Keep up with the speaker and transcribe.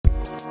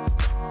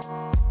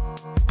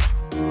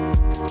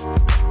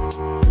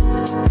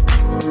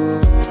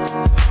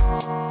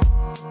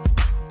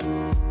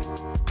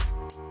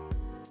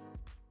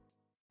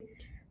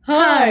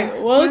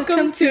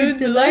Welcome to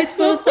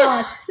Delightful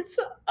Thoughts.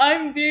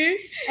 I'm Dee.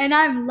 And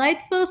I'm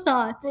Lightful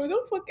Thoughts. Bro,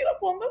 don't fuck it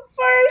up on the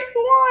first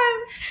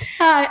one.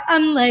 Hi,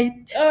 I'm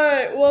Light.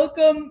 Alright,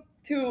 welcome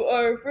to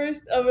our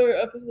first ever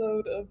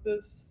episode of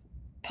this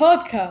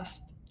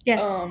podcast.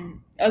 Yes.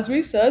 As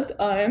we said,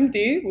 I am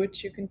Dee,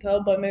 which you can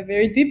tell by my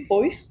very deep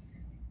voice.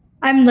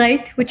 I'm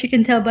Light, which you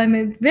can tell by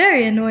my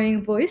very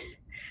annoying voice.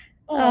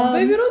 Oh,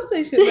 baby, don't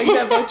say shit like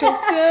that about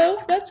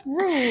yourself. That's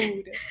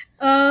rude.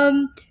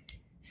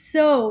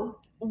 So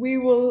we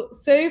will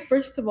say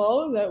first of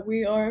all that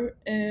we are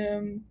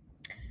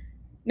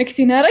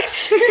nicotine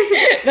addicts.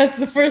 That's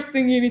the first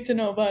thing you need to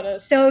know about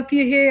us. So if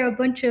you hear a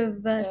bunch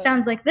of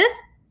sounds like this,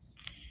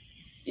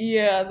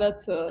 yeah,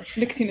 that's a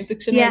nicotine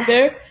addiction right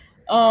there.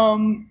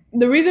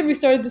 The reason we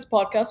started this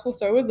podcast, we'll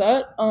start with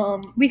that.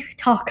 We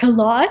talk a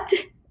lot.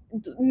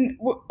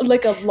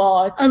 Like a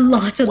lot. A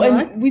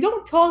lot. We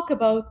don't talk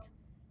about,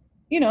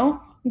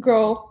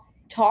 girl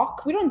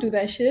talk. We don't do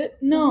that shit.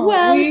 No.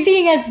 Well,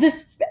 seeing as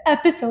this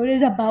episode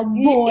is about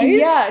boys.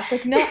 Yeah, it's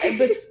like not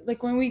this.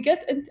 Like when we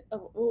get into.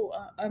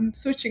 I'm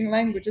switching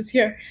languages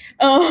here.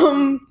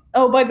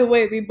 By the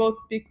way, we both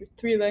speak with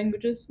 3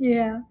 languages.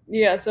 Yeah.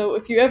 Yeah. So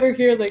if you ever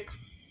hear like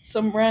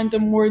some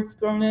random words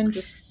thrown in,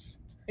 just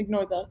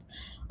ignore that.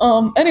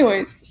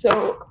 Anyways,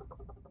 so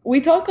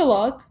we talk a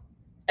lot.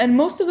 And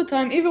most of the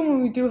time, even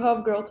when we do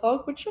have girl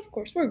talk, which of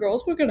course we're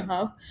girls, we're gonna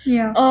have.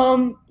 Yeah.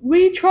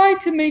 We try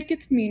to make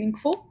it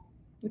meaningful.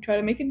 We try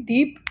to make it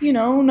deep,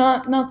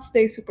 not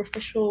stay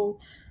superficial.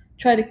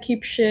 Try to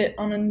keep shit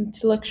on an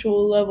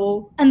intellectual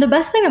level. And the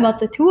best thing about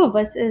the two of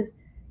us is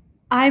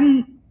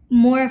I'm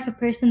more of a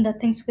person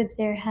that thinks with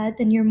their head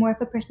and you're more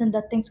of a person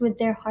that thinks with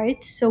their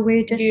heart. So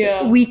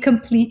we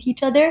complete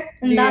each other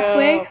in that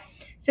way.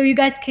 So you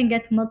guys can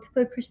get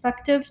multiple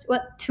perspectives.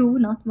 2,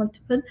 not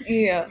multiple.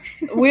 Yeah.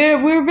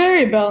 We're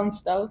very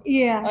balanced out.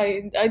 Yeah.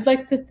 I'd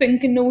like to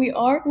think and know we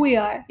are. We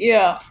are.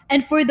 Yeah.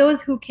 And for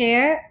those who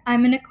care,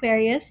 I'm an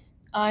Aquarius.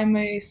 I'm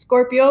a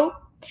Scorpio.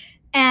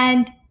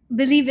 And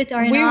believe it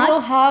or not, we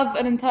will have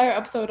an entire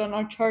episode on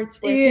our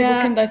charts where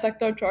people can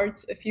dissect our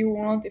charts if you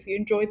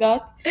enjoy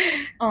that.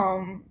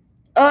 An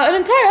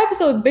entire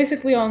episode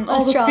basically on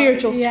all the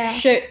spiritual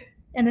shit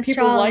and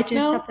astrology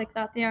and stuff like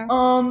that. Yeah.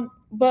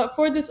 But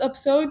for this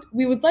episode,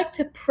 we would like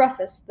to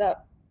preface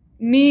that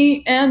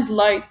me and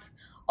Light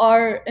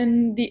are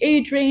in the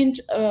age range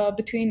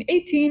between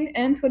 18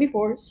 and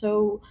 24.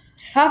 So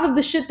half of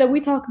the shit that we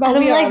talk about,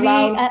 we are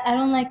allowed. I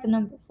don't like the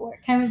number 4.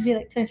 Can't it be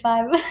like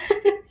 25?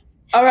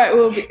 All right,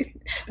 we'll be.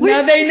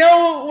 Now they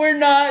know we're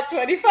not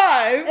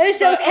 25.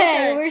 It's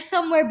okay. We're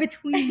somewhere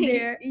between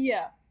there.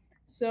 Yeah.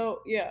 So,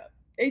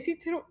 18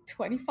 to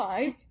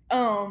 25.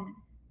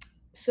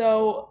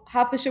 So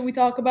half the shit we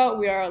talk about,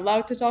 we are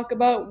allowed to talk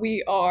about.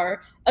 We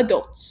are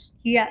adults.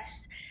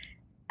 Yes.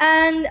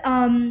 And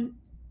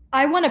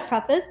I want to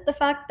preface the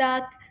fact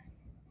that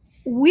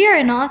we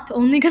are not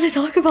only going to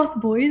talk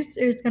about boys.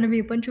 There's going to be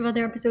a bunch of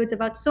other episodes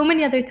about so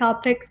many other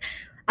topics.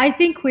 I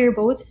think we're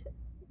both,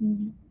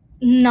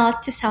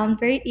 not to sound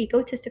very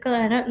egotistical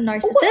and a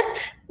narcissist,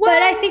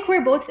 but I think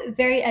we're both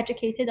very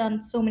educated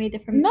on so many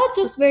different not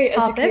just very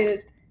topics.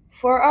 Educated.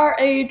 For our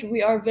age,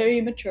 we are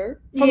very mature.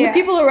 From the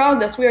people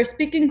around us, we are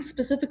speaking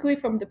specifically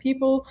from the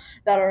people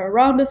that are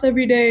around us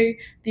every day,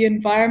 the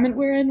environment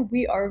we're in.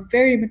 We are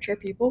very mature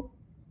people.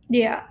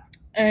 Yeah.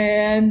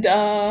 And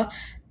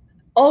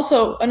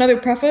also, another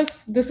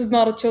preface, this is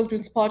not a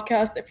children's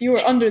podcast. If you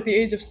are under the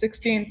age of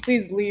 16,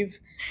 please leave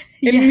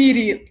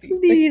immediately.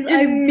 Please,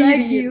 I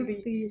beg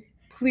you,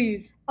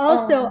 please.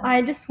 Also,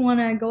 I just want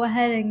to go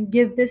ahead and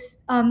give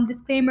this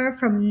disclaimer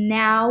from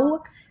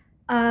now.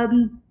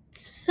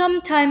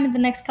 Sometime in the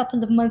next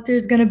couple of months,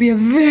 there's going to be a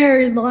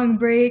very long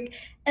break.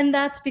 And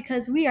that's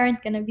because we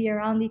aren't going to be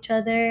around each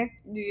other.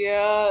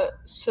 Yeah,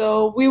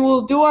 so we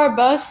will do our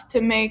best to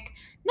make,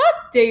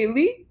 not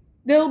daily,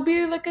 there'll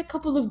be like a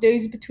couple of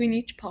days between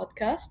each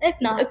podcast. If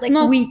not, it's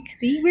not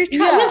weekly. We'll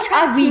try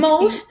at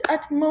weekly.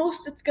 At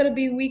most, it's going to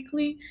be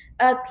weekly.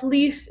 At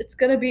least, it's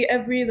going to be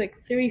every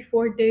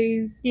 3-4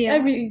 days.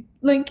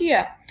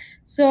 Yeah.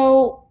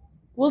 So,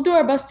 we'll do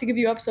our best to give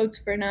you episodes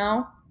for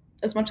now,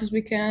 as much as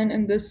we can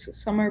in this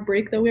summer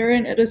break that we're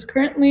in. It is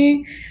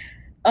currently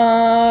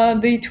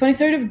the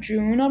 23rd of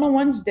June on a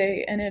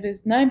Wednesday, and it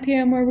is 9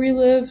 p.m. where we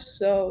live,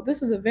 so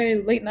this is a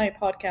very late night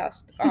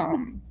podcast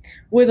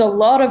with a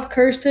lot of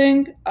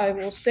cursing. I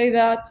will say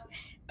that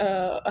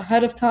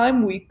ahead of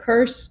time. We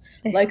curse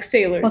like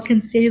sailors.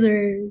 Fucking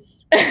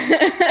sailors.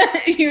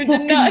 You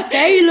did not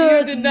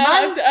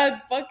have to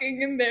add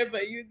fucking in there,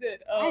 but you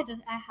did. I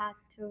had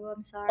to.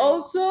 I'm sorry.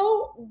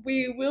 Also,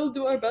 we will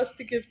do our best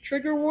to give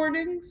trigger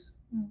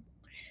warnings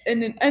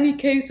in any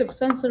case of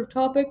sensitive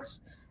topics.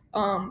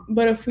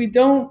 But if we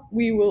don't,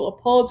 we will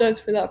apologize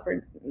for that.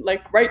 For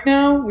right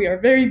now, we are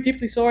very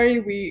deeply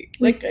sorry.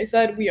 I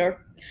said,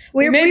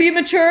 we may be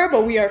mature,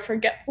 but we are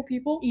forgetful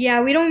people.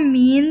 Yeah, we don't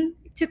mean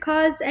to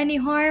cause any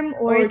harm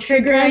or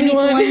trigger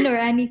anyone or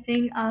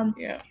anything.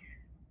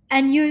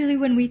 And usually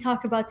when we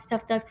talk about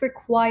stuff that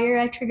require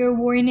a trigger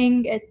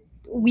warning,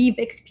 we've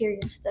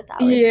experienced it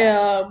ourselves.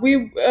 Yeah,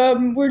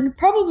 we're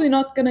probably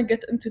not gonna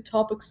get into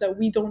topics that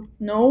we don't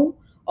know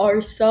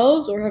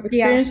ourselves or have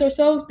experienced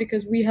ourselves,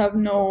 because we have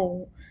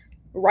no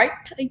right,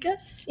 I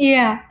guess.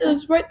 Yeah.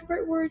 Is right the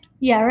right word?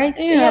 Yeah, right.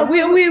 Yeah,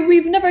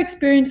 we've never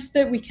experienced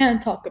it. We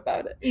can't talk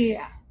about it.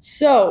 Yeah.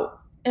 So,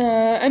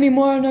 any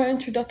more on our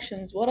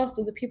introductions? What else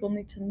do the people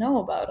need to know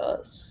about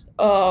us?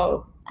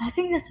 I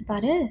think that's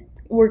about it.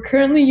 We're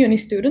currently uni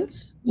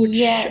students, which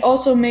Yes.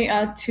 also may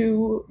add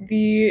to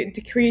the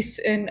decrease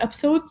in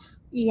episodes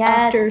Yes.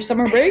 after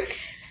summer break.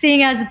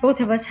 Seeing as both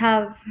of us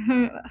have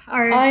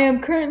our... I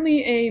am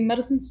currently a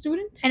medicine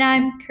student. And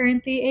I'm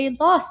currently a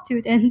law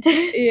student.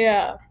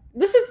 Yeah.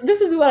 This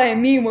is what I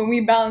mean when we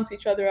balance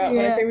each other out.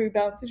 When I Yeah. say we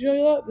balance each other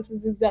out, this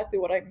is exactly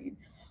what I mean.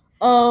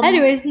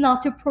 Anyways,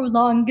 not to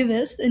prolong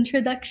this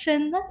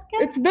introduction, let's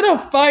get... It's been a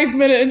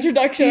 5-minute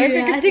introduction. I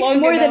think it's long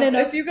more enough. than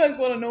enough. If you guys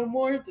want to know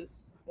more,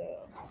 just...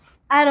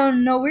 I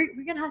don't know. We're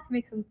gonna have to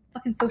make some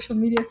fucking social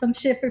media or some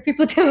shit for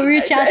people to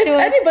reach out to us. If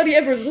anybody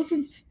ever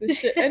listens to this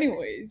shit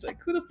anyways, like,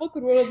 who the fuck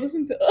would want to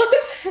listen to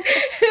us?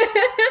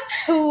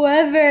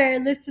 Whoever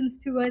listens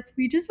to us,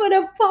 we just want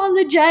to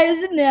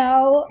apologize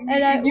now.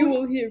 And you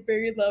will hear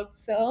very loud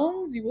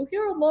sounds. You will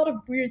hear a lot of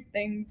weird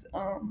things.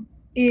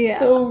 Yeah.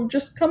 So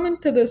just come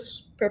into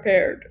this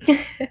prepared,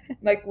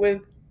 like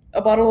with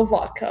a bottle of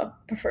vodka,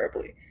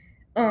 preferably.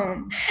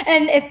 And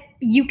if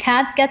you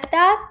can't get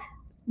that,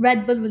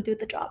 Red Bull will do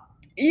the job.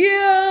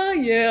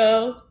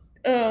 Yeah.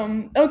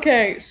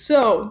 Okay,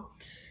 so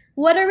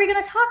what are we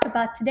gonna talk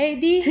about today,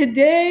 Dee?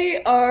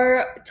 Today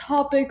our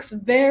topics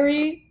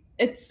vary.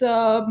 It's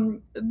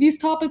these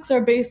topics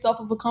are based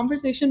off of a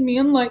conversation me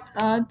and Light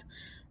had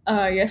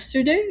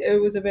yesterday. It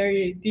was a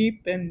very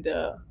deep and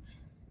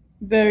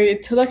very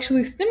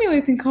intellectually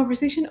stimulating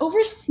conversation over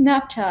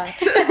Snapchat.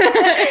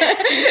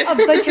 A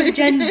bunch of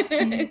Gen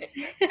Zs.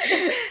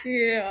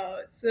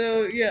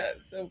 So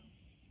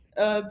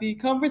the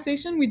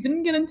conversation, we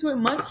didn't get into it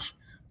much,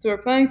 so we're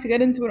planning to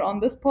get into it on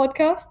this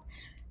podcast.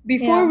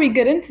 Before we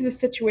get into the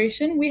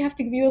situation, we have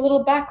to give you a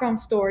little background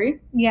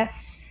story.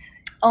 Yes.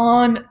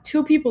 On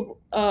two people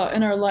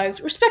in our lives,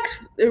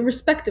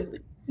 respectively.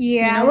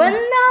 Yeah, you know? Well,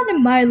 not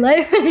in my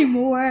life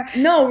anymore.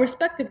 No,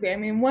 respectively. I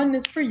mean, one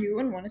is for you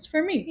and one is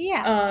for me.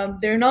 Yeah.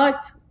 They're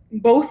not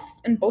both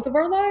in both of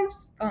our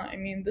lives. I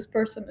mean, this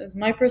person is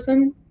my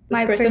person.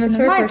 This person is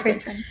her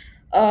person.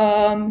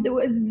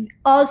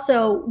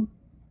 Also,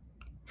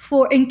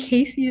 in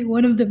case either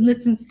one of them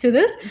listens to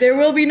this, there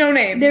will be no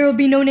names. There will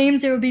be no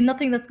names. There will be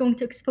nothing that's going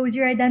to expose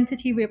your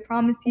identity. We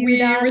promise you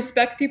that. We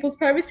respect people's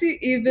privacy,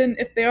 even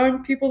if they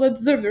aren't people that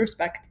deserve the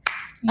respect.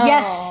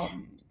 Yes.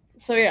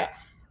 So yeah.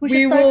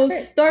 We will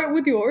start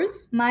with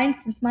yours. Mine,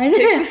 since mine.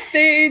 Take the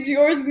stage.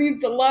 Yours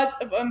needs a lot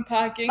of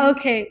unpacking.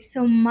 Okay,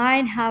 so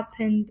mine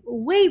happened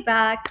way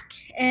back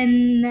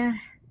in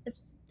the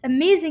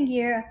amazing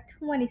year of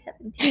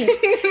 2017.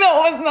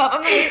 No, it was not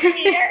an amazing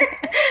year.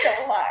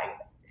 Don't lie.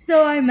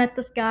 So I met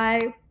this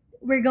guy.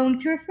 We're going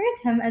to refer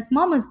to him as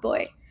Mama's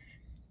Boy.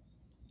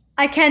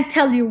 I can't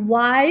tell you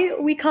why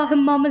we call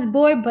him Mama's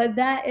Boy, but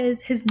that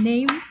is his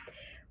name.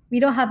 We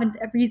don't have a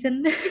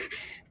reason.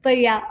 But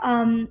yeah,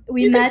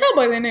 we met. You can tell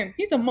by the name.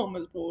 He's a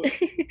Mama's Boy.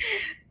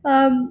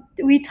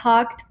 We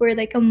talked for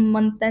like a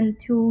month and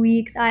 2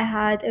 weeks. I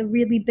had a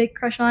really big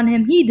crush on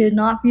him. He did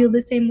not feel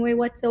the same way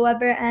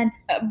whatsoever. And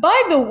by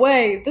the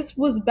way, this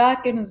was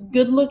back in his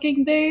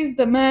good-looking days.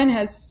 The man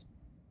has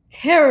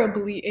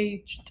terribly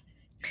aged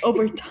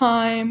over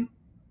time.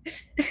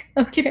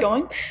 Okay. Keep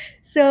going.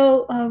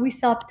 So we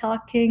stopped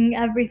talking.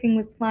 Everything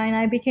was fine.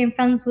 I became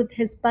friends with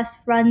his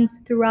best friends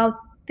throughout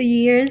the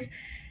years,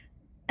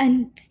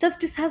 and stuff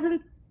just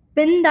hasn't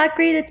been that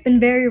great. It's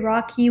been very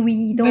rocky.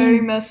 Very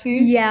messy.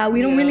 Yeah,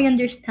 we don't really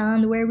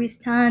understand where we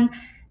stand.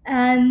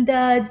 And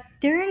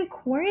during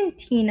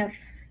quarantine of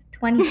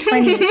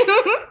 2020,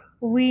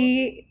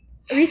 we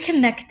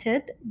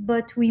reconnected,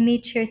 but we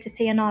made sure to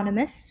stay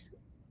anonymous.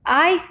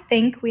 I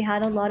think we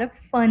had a lot of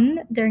fun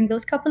during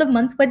those couple of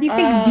months. What do you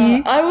think,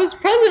 Dee? I was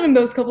present in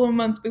those couple of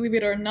months, believe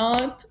it or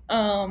not.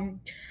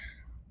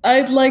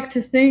 I'd like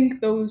to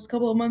think those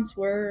couple of months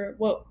were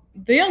what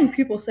the young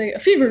people say, a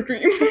fever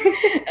dream.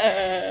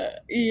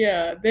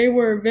 Yeah, they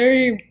were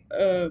very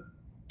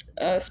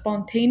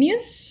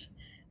spontaneous,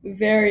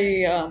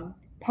 very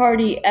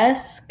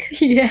party-esque.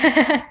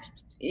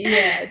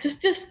 Yeah,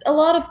 just a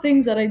lot of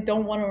things that I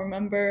don't want to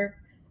remember.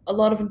 A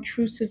lot of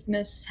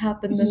intrusiveness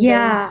happened in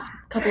those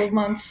couple of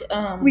months.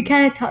 We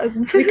kind of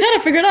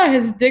figured out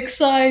his dick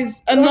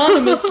size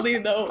anonymously,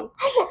 though.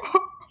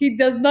 He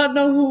does not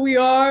know who we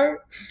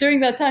are. During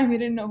that time, he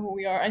didn't know who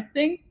we are. I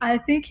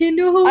think he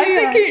knew who we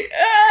are.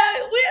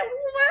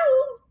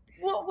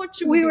 What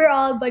should we were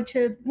all a bunch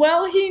of...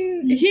 Well, he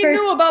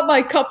knew about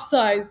my cup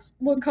size,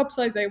 what cup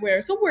size I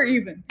wear, so we're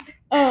even.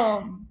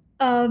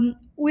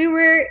 We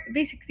were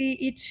basically,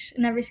 each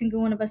and every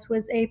single one of us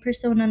was a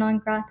persona non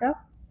grata.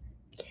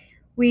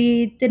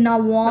 We did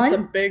not want...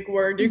 That's a big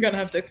word. You're going to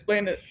have to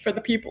explain it for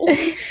the people.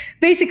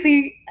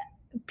 Basically,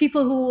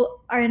 people who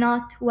are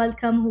not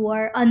welcome, who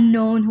are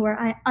unknown, who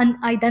are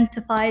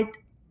unidentified,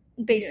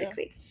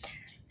 basically.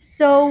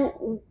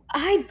 So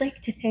I'd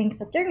like to think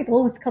that during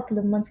those couple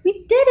of months,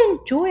 we did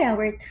enjoy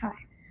our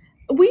time.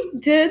 We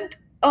did.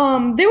 They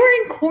were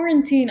in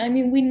quarantine. I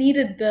mean, we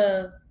needed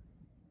the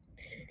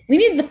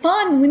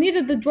fun. We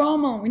needed the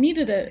drama. We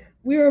needed it.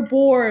 We were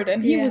bored,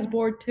 and he was Yeah.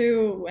 bored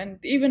too. And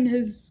even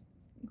his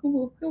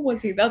who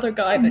was he? The other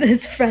guy.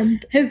 His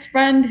friend. His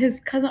friend, his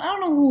cousin. I don't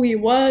know who he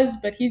was,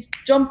 but he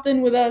jumped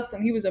in with us,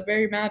 and he was a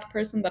very mad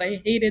person that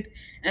I hated.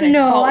 And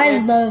I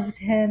loved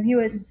him. He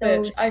was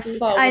so bitch. I sweet.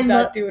 fought with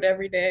that dude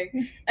every day.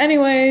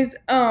 Anyways,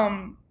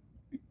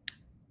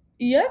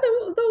 yeah,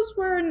 those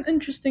were an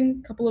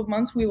interesting couple of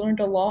months. We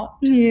learned a lot.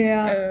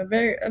 Yeah.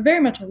 Very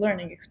much a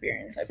learning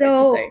experience, I'd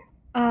like to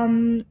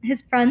say.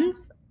 His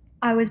friends,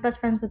 I was best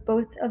friends with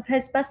both of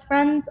his best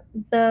friends.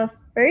 The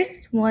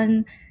first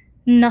one,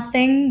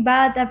 nothing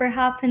bad ever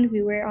happened.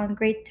 We were on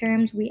great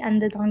terms. We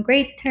ended on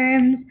great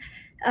terms.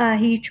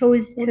 He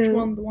chose Which to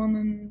one? The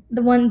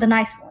one in the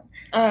nice one.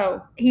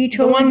 Oh, He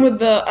chose the one with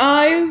the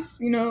eyes,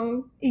 you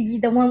know. The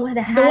one with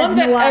The one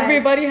that no eyes.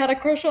 everybody had a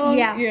crush on.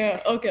 Yeah. Yeah.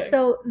 Okay.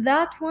 So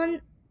that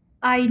one,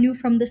 I knew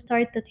from the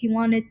start that he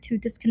wanted to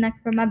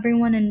disconnect from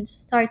everyone and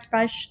start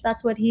fresh.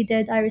 That's what he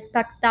did. I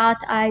respect that.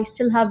 I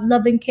still have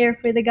love and care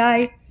for the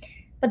guy,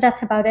 but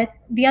that's about it.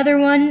 The other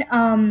one,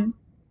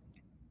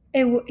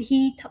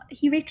 he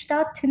reached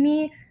out to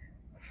me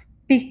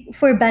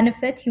for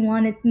benefit. He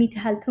wanted me to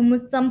help him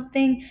with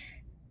something,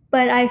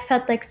 but I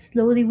felt like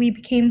slowly we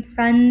became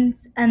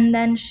friends, and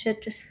then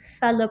shit just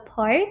fell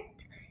apart.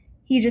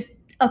 He just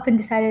up and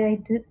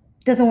decided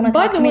doesn't want to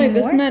talk to me anymore. By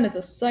the way, this man is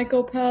a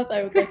psychopath.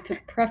 I would like to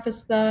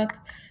preface that.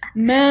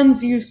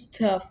 Mans used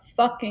to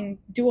fucking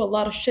do a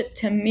lot of shit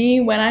to me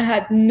when I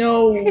had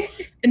no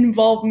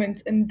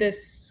involvement in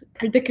this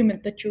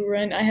predicament that you were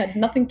in. I had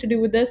nothing to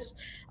do with this.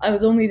 I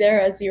was only there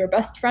as your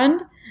best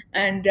friend,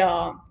 and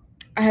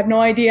I have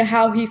no idea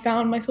how he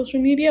found my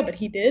social media, but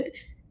he did.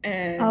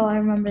 And I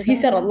remember he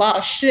said a lot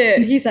of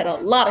shit. He said a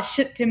lot of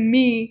shit to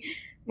me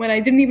when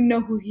I didn't even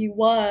know who he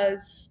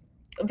was.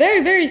 A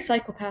very, very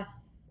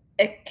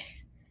psychopathic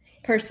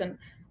person.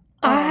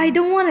 I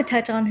don't want to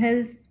touch on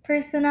his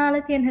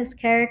personality and his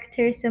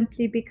character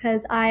simply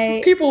because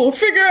people will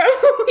figure out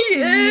who he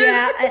is.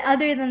 Yeah,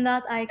 other than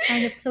that, I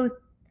kind of closed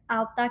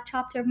out that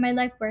chapter of my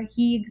life where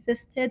he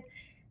existed.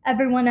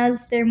 Everyone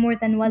else, they're more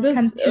than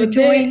welcome to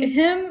join.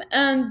 Him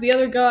and the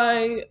other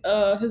guy,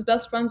 his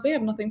best friends, they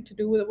have nothing to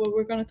do with what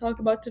we're going to talk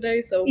about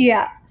today. So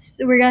yeah,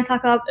 so we're going to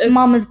talk about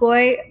Mama's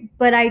Boy,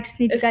 but I just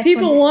need you guys to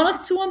people want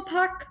us to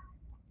unpack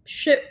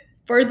shit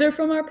further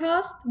from our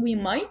past, we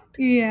might.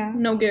 Yeah.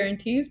 No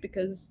guarantees,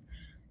 because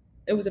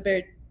it was a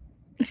very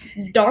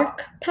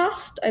dark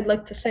past, I'd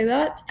like to say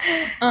that.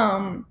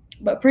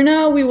 But for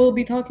now, we will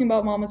be talking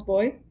about Mama's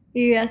Boy.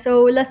 Yeah,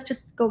 so let's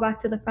just go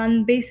back to the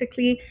friend.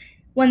 Basically,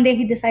 one day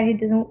he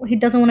decided he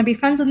doesn't want to be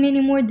friends with me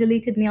anymore,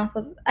 deleted me off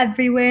of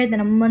everywhere. Then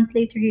a month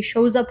later, he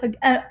shows up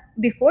again.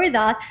 Before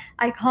that,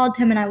 I called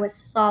him and I was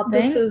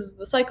sobbing. This is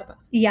the psychopath.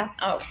 Yeah.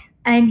 Oh.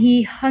 And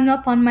he hung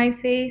up on my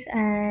face,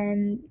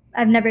 and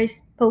I've never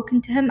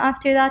spoken to him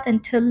after that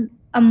until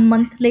a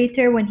month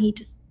later when he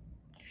just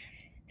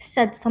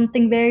said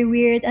something very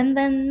weird, and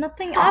then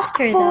nothing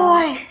after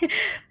that.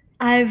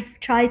 I've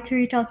tried to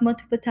reach out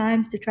multiple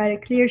times to try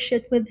to clear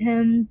shit with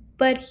him,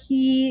 but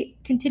he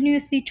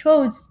continuously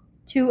chose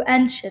to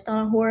end shit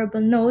on a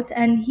horrible note,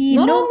 and he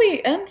not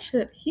only end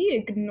shit, he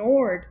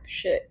ignored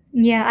shit.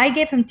 Yeah, I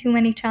gave him too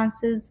many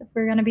chances, if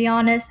we're gonna be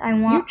honest.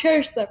 You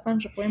cherished that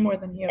friendship way more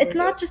than he ever did. It's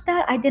not just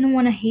that I didn't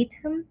want to hate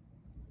him.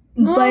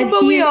 No,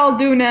 but we all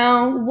do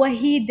now. What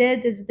he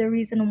did is the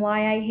reason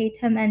why I hate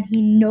him, and he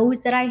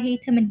knows that I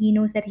hate him, and he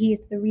knows that he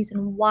is the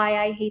reason why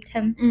I hate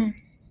him.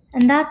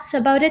 And that's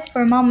about it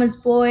for Mama's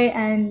Boy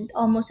and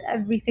almost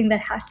everything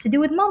that has to do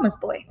with Mama's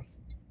Boy.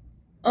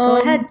 Go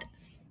ahead.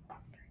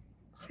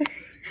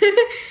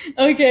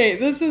 Okay,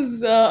 this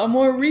is a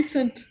more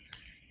recent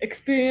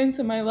experience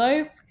in my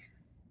life.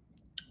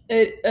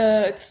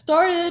 It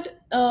started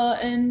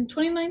in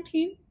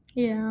 2019.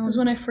 Yeah, was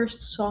when I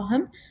first saw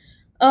him.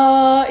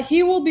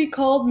 He will be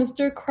called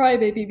Mr.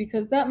 Crybaby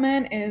because that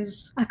man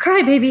is a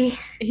crybaby.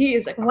 He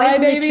is a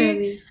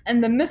crybaby,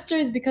 and the Mr.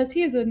 is because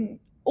he is an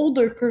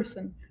older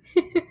person.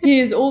 He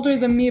is older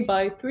than me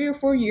by 3 or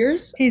 4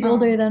 years. He's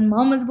older than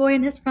Mama's Boy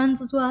and his friends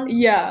as well.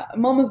 Yeah,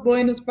 Mama's Boy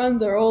and his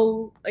friends are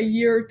all a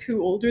year or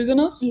two older than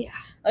us. Yeah,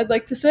 I'd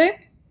like to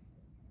say.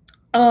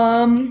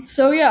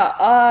 So yeah,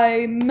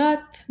 I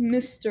met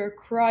Mr.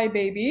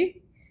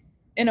 Crybaby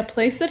in a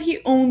place that he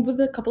owned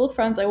with a couple of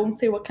friends. I won't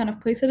say what kind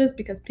of place it is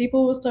because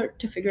people will start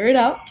to figure it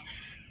out.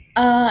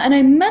 And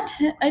I met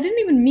him. I didn't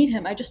even meet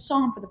him. I just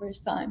saw him for the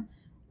first time.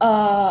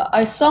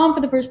 I saw him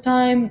for the first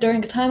time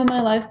during a time in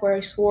my life where I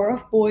swore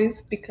off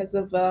boys because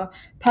of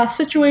past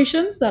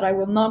situations that I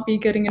will not be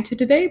getting into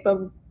today, but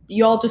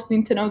you all just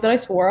need to know that I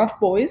swore off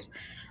boys.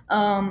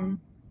 And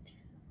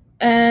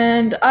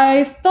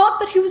I thought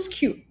that he was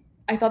cute.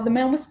 I thought the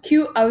man was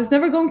cute. I was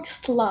never going to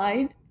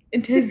slide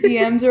into his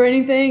DMs or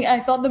anything. I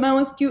thought the man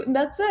was cute, and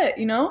that's it,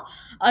 you know?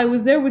 I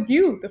was there with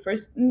you the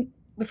first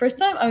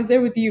time I was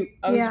there with you.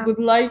 I was with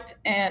Light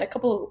and a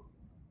couple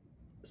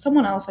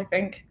someone else, I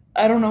think.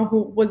 I don't know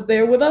who was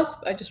there with us.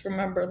 I just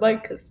remember,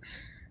 like, because,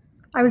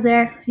 I was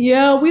there.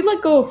 yeah, we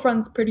let go of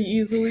friends pretty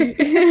easily.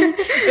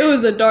 It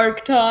was a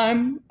dark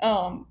time.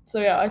 So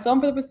yeah, I saw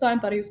him for the first time,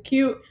 thought he was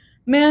cute.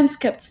 Mans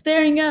kept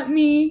staring at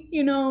me,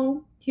 you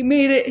know. He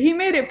made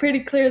it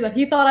pretty clear that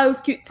he thought I was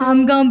cute too.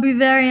 I'm gonna be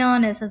very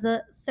honest, as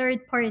a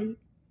third party,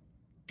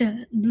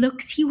 the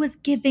looks he was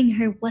giving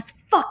her was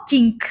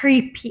fucking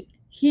creepy.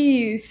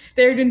 He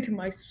stared into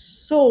my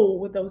soul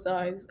with those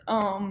eyes.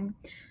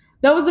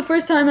 That was the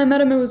first time I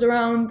met him. It was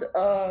around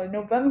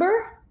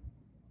November.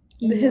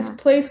 His Yeah.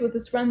 place with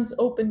his friends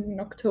opened in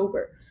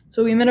October,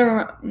 so we met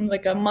around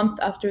like a month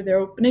after their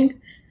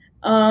opening.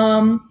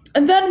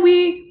 And then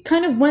we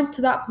kind of went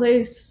to that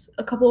place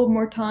a couple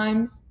more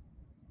times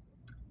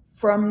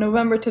from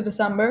November to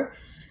December,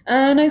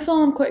 and I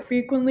saw him quite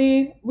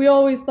frequently. We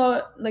always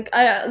thought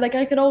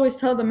I could always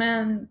tell the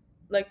man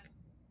like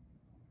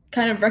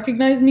kind of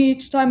recognized me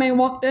each time I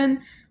walked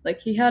in. Like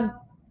he had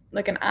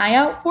like an eye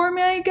out for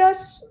me, I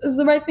guess is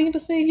the right thing to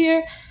say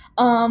here.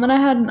 And I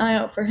had an eye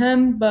out for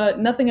him, but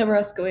nothing ever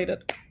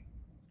escalated.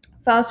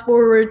 Fast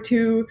forward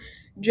to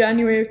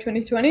January of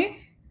 2020.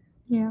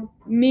 Yeah.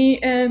 Me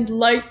and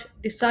Light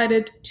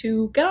decided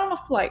to get on a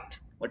flight,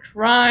 which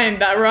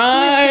rhymed. That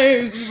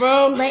rhymes,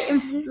 bro. Light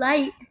and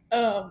flight.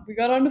 We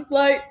got on a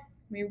flight.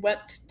 We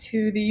went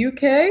to the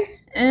UK,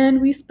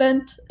 and we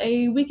spent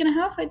a week and a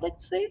half, I'd like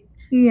to say,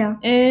 Yeah.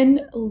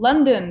 in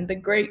London, the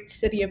great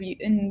city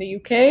in the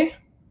UK.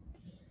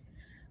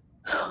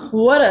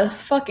 What a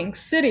fucking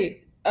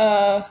city,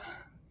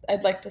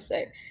 I'd like to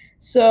say.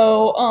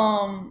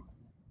 So,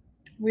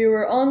 we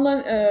were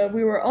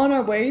on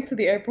our way to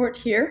the airport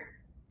here.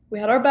 We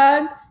had our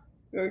bags.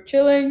 We were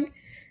chilling.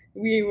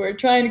 We were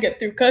trying to get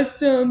through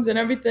customs and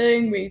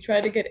everything. We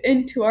tried to get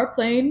into our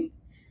plane,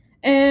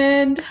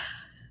 and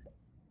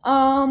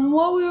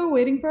while we were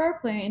waiting for our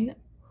plane,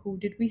 who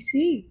did we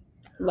see?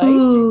 Light.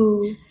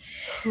 Ooh.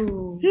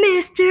 Who?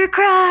 Mr.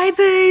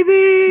 Crybaby.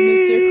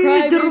 Mr.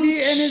 Crybaby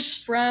and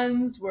his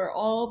friends were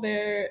all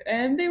there,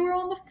 and they were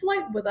on the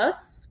flight with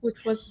us,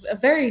 which was a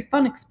very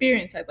fun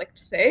experience, I'd like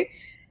to say.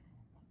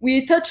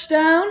 We touched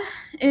down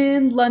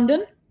in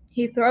London,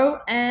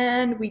 Heathrow,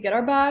 and we get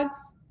our bags.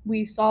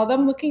 We saw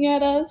them looking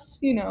at us,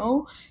 you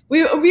know.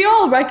 We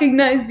all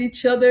recognized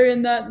each other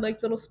in that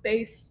like little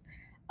space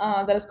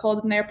that is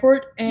called an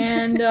airport,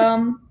 and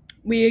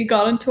we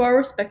got into our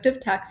respective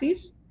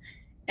taxis,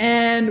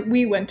 and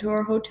we went to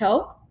our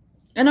hotel.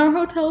 And our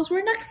hotels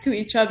were next to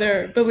each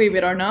other, believe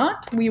it or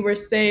not. We were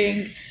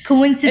staying in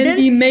Coincidence?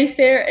 the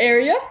Mayfair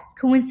area.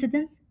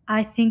 Coincidence?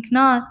 I think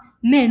not.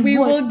 Men We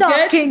was will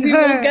stalking her.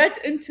 will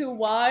get into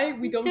why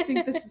we don't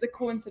think this is a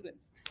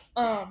coincidence.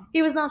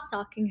 He was not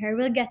stalking her.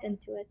 We'll get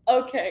into it.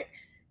 Okay,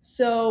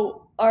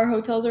 so our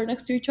hotels are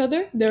next to each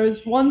other. There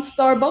is one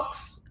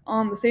Starbucks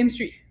on the same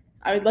street.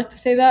 I would like to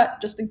say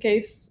that just in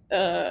case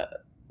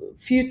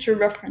future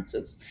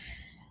references.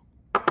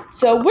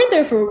 So we're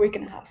there for a week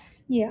and a half.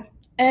 Yeah.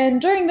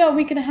 And during that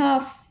week and a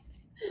half,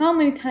 how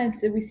many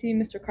times did we see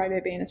Mr.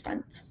 Crybaby and his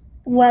friends?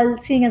 Well,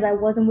 seeing as I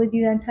wasn't with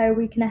you the entire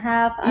week and a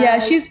half. Yeah,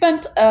 she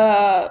spent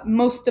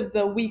most of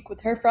the week with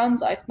her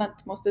friends. I spent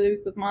most of the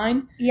week with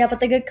mine. Yeah, but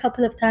the good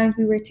couple of times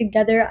we were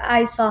together,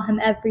 I saw him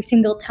every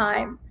single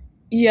time.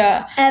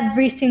 Yeah.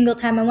 Every single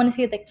time. I want to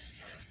say it like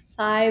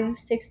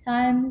 5-6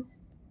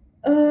 times.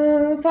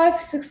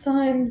 5-6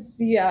 times,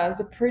 yeah, is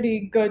a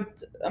pretty good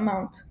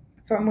amount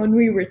from when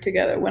we were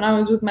together. When I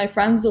was with my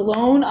friends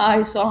alone,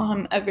 I saw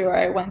him everywhere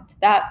I went.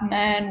 That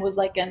man was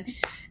like an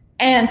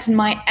ant in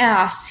my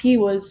ass. He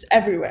was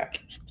everywhere.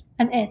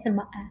 An ant in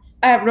my ass.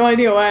 I have no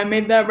idea why I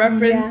made that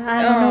reference. Yeah,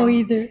 I don't know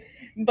either.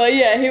 But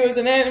yeah, he was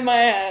an ant in my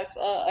ass.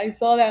 I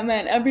saw that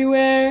man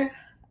everywhere.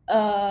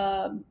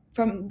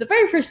 From the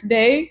very first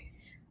day,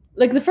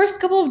 like the first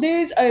couple of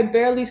days, I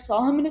barely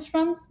saw him and his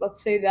friends.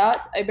 Let's say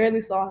that. I barely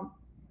saw him.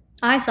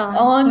 I saw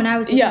him when I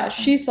was with yeah, my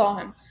she saw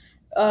him.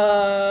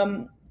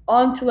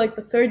 On to like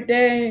the third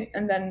day,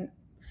 and then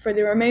for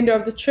the remainder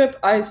of the trip,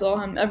 I saw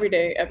him every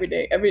day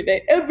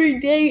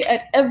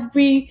at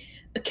every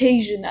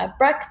occasion, at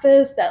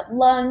breakfast, at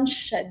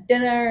lunch, at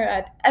dinner,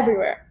 at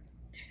everywhere.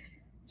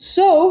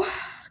 So,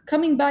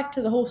 coming back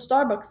to the whole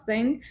Starbucks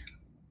thing,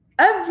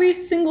 every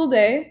single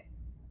day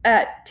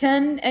at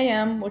 10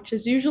 a.m., which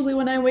is usually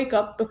when I wake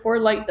up before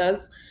Light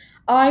does,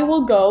 I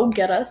will go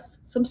get us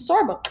some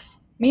Starbucks.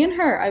 Me and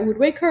her. I would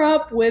wake her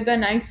up with a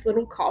nice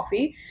little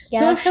coffee.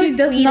 Yeah, so she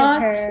does sweet of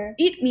not her.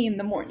 eat me in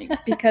the morning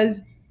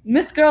because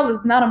Miss Girl is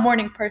not a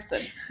morning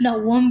person.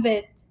 Not one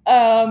bit.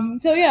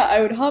 So yeah,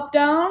 I would hop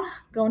down,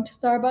 go into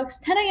Starbucks.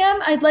 10 a.m.,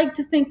 I'd like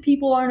to think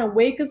people aren't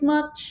awake as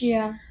much.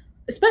 Yeah.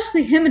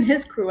 Especially him and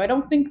his crew. I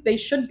don't think they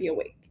should be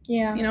awake.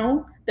 Yeah. You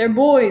know? They're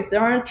boys.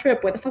 They're on a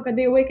trip. Why the fuck are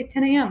they awake at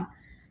 10 a.m.?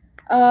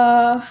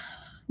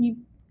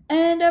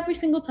 And every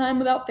single time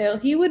without fail,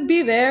 he would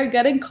be there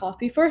getting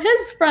coffee for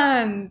his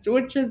friends,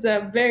 which is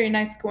a very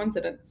nice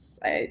coincidence,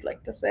 I'd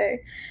like to say.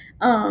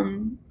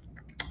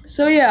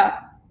 So yeah,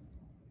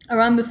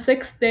 around the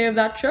 6th day of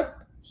that trip,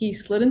 He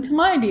slid into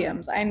my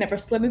DMs. I never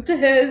slid into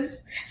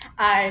his.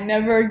 I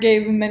never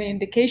gave him any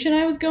indication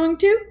I was going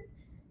to.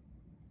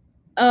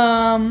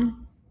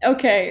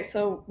 Okay,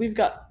 so we've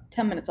got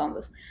 10 minutes on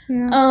this.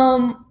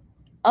 Yeah.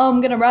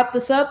 I'm gonna wrap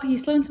this up. He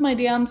slid into my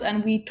DMs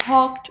and we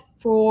talked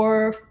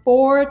for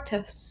 4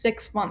 to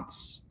 6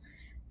 months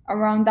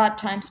around that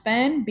time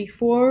span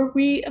before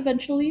we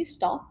eventually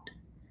stopped.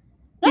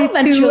 Due Not to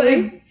a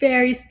eventually.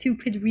 very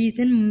stupid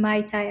reason,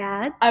 might I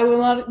add. I will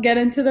not get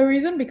into the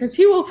reason because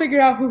he will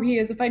figure out who he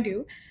is if I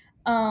do.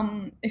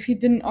 If he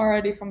didn't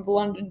already from the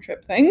London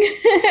trip thing.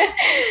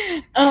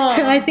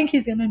 I think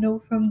he's gonna know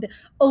from the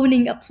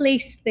owning a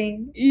place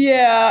thing.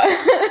 Yeah.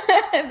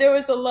 There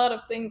was a lot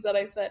of things that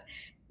I said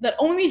that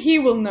only he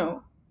will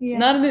know. Yeah.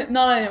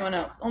 Not anyone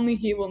else. Only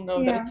he will know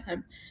Yeah. that it's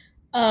him.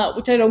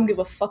 Which I don't give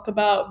a fuck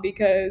about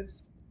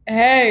because,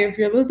 hey, if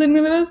you're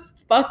listening to this,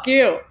 fuck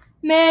you.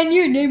 Man,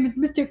 your name is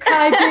Mr.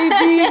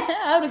 Crybaby.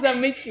 How does that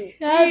make you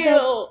How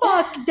feel? the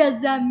fuck does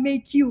that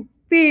make you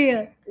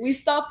feel? We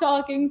stopped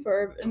talking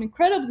for an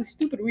incredibly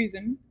stupid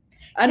reason.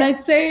 And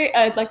Yeah.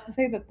 I'd like to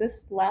say that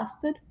this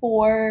lasted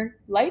for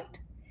light.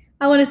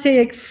 I want to say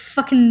like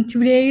fucking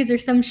 2 days or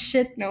some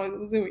shit. No, it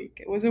was a week.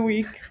 It was a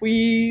week.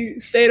 We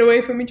stayed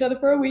away from each other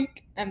for a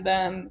week. And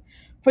then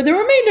for the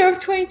remainder of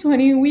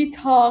 2020, we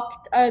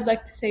talked, I'd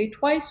like to say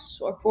twice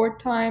to 4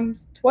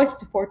 times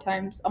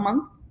a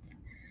month.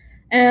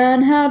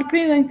 And had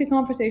pretty lengthy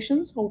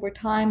conversations. Over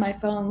time, I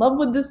fell in love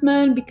with this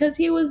man because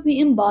he was the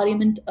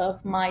embodiment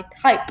of my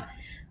type.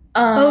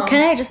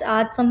 Can I just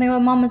add something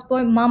about Mama's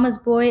Boy? Mama's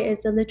Boy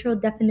is the literal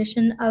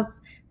definition of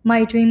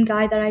my dream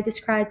guy that I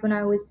described when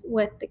I was,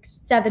 like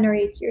 7 or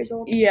 8 years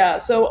old. Yeah,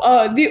 so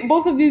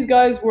both of these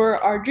guys were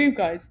our dream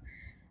guys.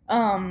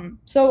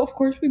 So of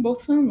course we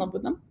both fell in love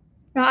with them.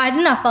 No, I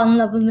did not fall in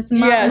love with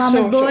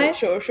Mama's Boy.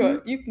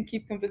 Sure. You can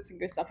keep convincing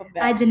yourself of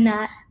that. I did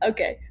not.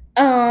 Okay.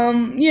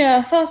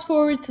 Yeah, fast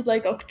forward to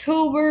like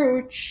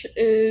October, which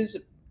is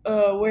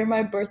where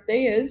my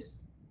birthday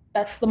is.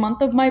 That's the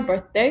month of my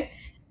birthday.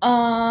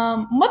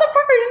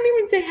 Motherfucker didn't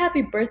even say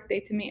happy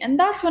birthday to me, and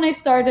that's when I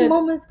started.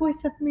 Mama's Boy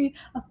sent me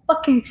a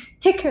fucking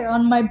sticker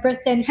on my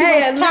birthday, and he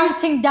Hey, was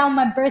counting down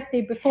my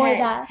birthday before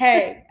that.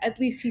 Hey, at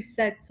least he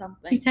said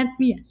something. He sent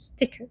me a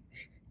sticker.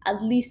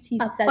 At least he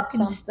A said fucking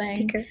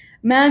something. sticker.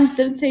 Mans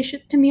didn't say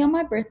shit to me on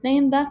my birthday,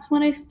 and that's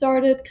when I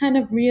started kind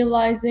of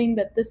realizing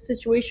that this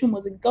situation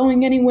wasn't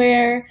going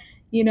anywhere.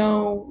 You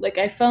know, like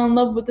I fell in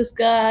love with this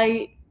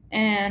guy,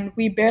 and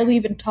we barely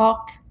even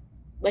talk.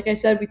 Like I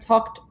said, we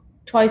talked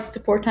twice to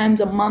 4 times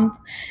a month.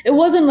 It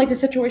wasn't like a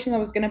situation that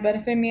was going to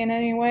benefit me in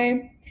any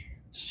way.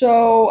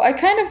 So I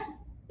kind of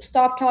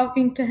stopped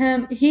talking to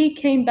him. He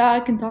came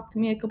back and talked to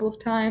me a couple of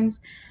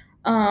times.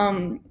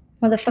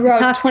 Motherfucker Throughout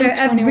talked to her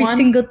every 2021.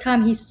 single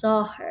time he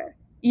saw her.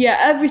 Yeah,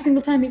 every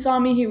single time he saw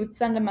me, he would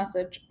send a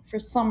message for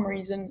some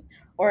reason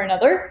or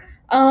another.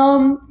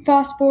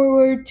 Fast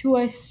forward to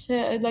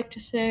I'd like to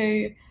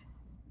say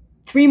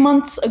 3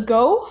 months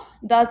ago.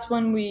 That's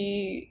when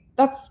we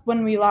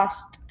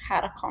last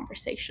had a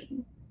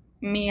conversation,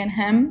 me and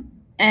him,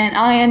 and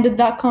I ended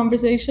that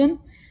conversation,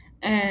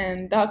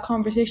 and that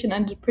conversation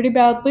ended pretty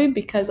badly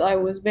because I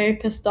was very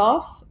pissed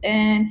off,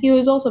 and he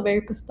was also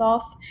very pissed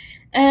off.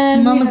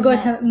 And Mama's Boy,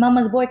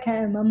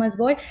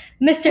 Mr.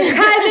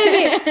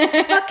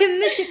 Crybaby,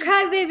 fucking Mr.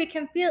 Crybaby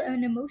can feel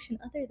an emotion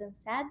other than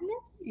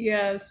sadness.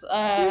 Yes,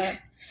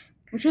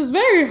 which was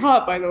very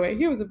hot, by the way.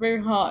 He was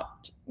very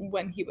hot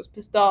when he was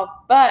pissed off,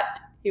 but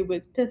he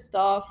was pissed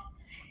off.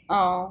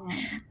 I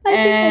think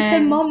I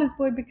said Mama's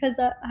Boy because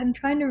I'm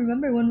trying to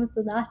remember when was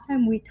the last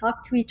time we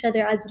talked to each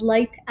other as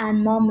Light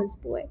and Mama's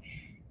Boy.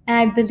 And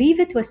I believe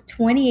it was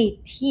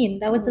 2018.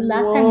 That was the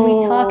last time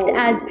we talked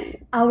as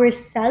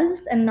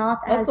ourselves and not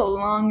That's as a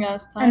long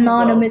ass time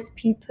anonymous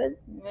people. ago.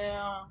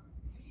 Yeah.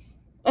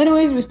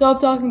 Anyways, we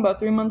stopped talking about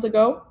 3 months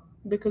ago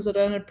because it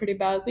ended pretty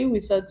badly.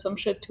 We said some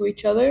shit to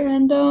each other,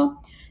 and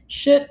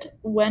shit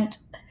went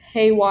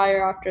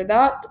haywire after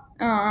that.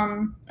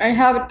 I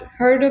haven't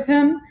heard of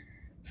him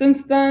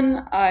since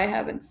then. I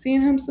haven't seen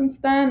him since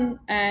then,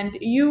 and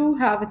you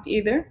haven't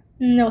either.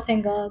 No,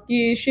 thank God.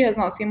 She has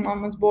not seen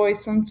Mama's Boy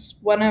since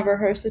whenever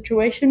her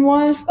situation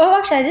was. Oh,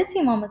 actually, I did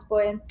see Mama's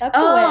Boy in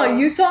February. Oh,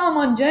 you saw him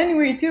on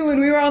January too when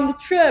we were on the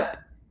trip.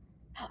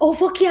 Oh,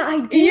 fuck yeah,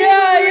 I did.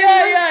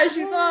 Yeah.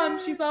 She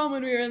saw him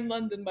when we were in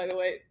London, by the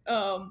way.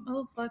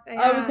 Oh, fuck.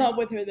 I was not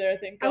with her there,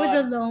 thank God. I was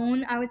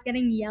alone. I was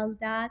getting yelled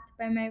at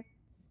by my...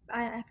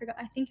 I forgot.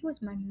 I think it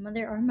was my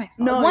mother or my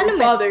father. No, your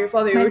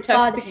father. You were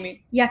texting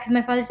me. Yeah, because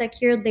my father's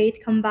like, you're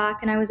late, come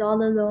back. And I was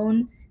all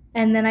alone.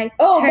 And then I...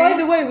 by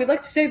the way, we'd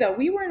like to say that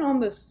we weren't on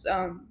this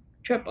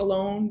trip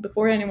alone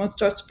before anyone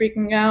starts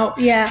freaking out.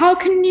 Yeah. How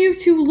can you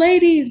two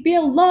ladies be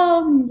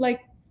alone?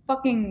 Like,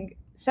 fucking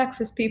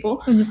sexist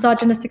people.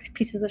 Misogynistic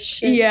pieces of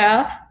shit.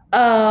 Yeah.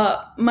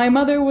 My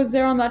mother was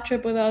there on that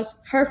trip with us.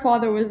 Her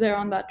father was there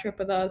on that trip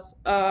with us.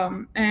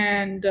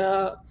 And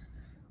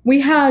we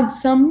had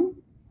some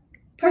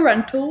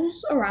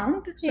parentals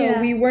around, so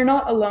we were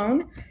not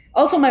alone.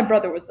 Also, my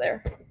brother was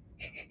there.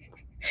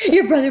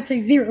 Your brother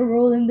plays zero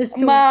role in this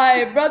story.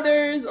 My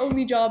brother's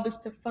only job is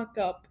to fuck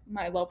up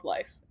my love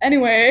life.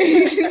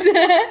 Anyways,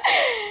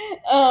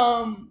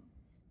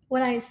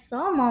 When I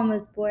saw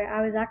Mama's Boy,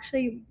 I was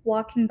actually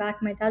walking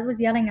back. My dad was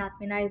yelling at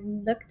me, and I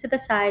looked to the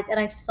side and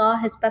I saw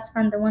his best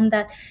friend, the one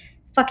that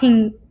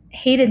fucking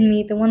hated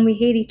me, the one we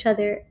hate each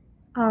other.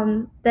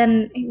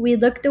 Then we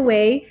looked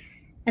away,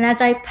 and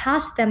as I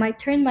passed them, I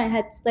turned my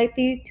head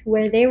slightly to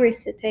where they were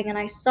sitting, and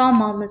I saw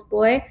Mama's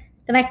Boy.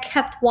 Then I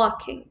kept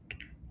walking.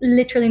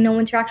 Literally no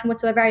interaction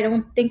whatsoever. I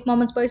don't think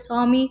Mama's Boy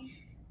saw me,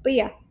 but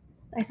yeah,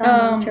 I saw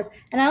him on the trip.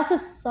 And I also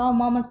saw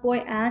Mama's Boy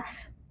and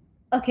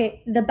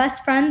the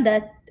best friend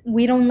that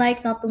we don't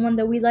like, not the one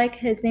that we like.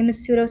 His name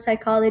is Pseudo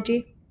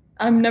Psychology.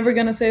 I'm never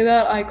gonna say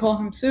that. I call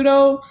him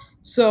Pseudo.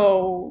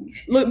 So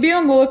be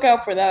on the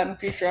lookout for that in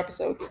future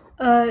episodes.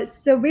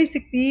 So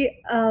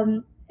basically,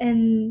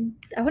 and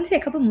I want to say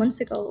a couple months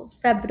ago,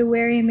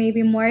 February,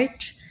 maybe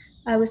March,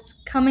 I was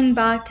coming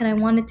back and I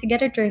wanted to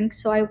get a drink.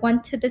 So I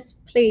went to this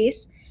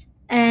place,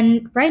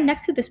 and right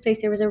next to this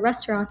place, there was a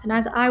restaurant. And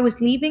as I was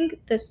leaving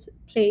this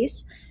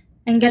place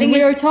and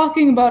we are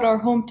talking about our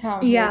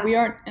hometown. Yeah. Here. We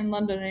aren't in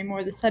London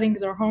anymore. The setting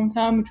is our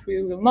hometown, which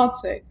we will not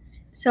say.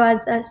 So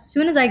as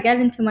soon as I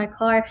get into my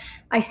car,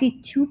 I see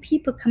two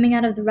people coming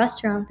out of the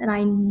restaurant, and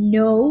I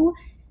know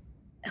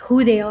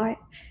who they are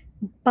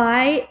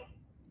by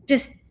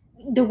just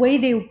the way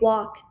they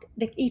walked.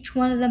 Like each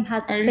one of them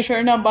has Are you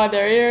sure not by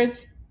their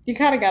ears? You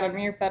kind of got an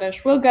ear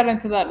fetish. We'll get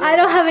into that later. I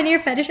don't have an ear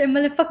fetish, and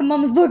motherfucking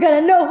Mama's Boy gotta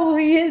know who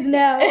he is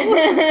now.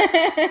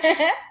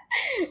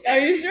 Are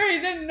you sure he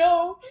didn't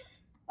know?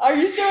 Are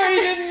you sure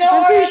he didn't know?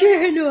 I'm pretty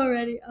sure he knew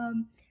already.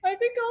 I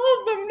think all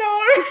of them know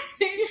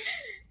already.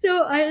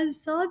 So I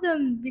saw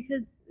them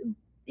because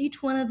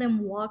each one of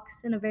them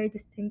walks in a very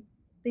distinctive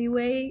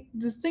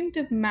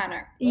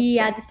manner.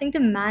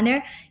 Distinctive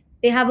manner.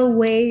 They have a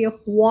way of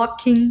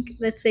walking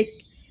that's like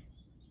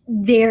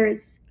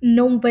theirs.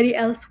 Nobody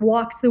else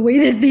walks the way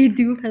that they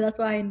do, and that's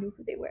why I knew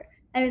who they were.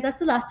 Anyways, that's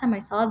the last time I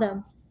saw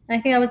them. And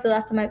I think that was the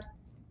last time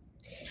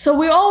So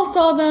we all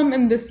saw them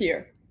in this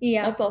year.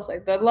 Yeah. That's all.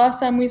 The last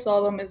time we saw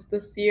them is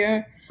this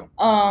year,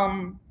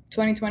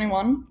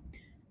 2021.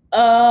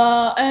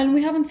 And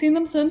we haven't seen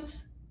them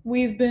since.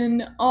 We've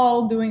been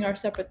all doing our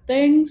separate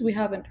things. We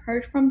haven't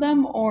heard from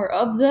them or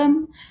of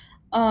them.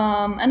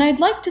 And I'd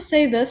like to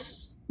say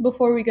this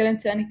before we get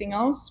into anything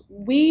else.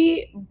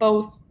 We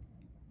both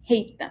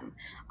hate them.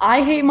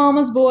 I hate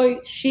Mama's Boy.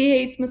 She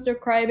hates Mr.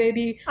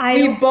 Crybaby.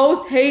 We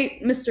both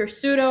hate Mr.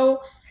 Pseudo.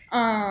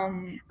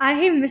 I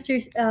hate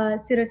Mr.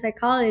 Pseudo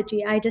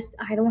Psychology. I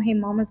don't hate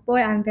Mama's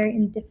Boy. I'm very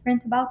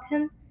indifferent about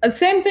him.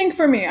 Same thing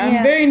for me.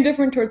 I'm very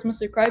indifferent towards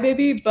Mr.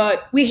 Crybaby,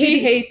 but she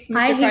hates Mr.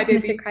 Crybaby. I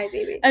hate Mr.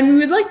 Crybaby. And we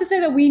would like to say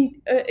that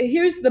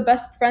here's the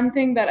best friend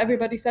thing that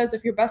everybody says.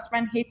 If your best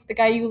friend hates the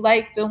guy you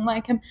like, don't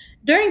like him.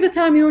 During the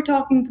time you were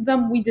talking to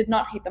them, we did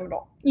not hate them at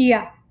all.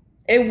 Yeah.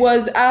 It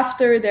was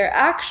after their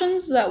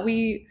actions that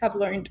we have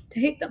learned to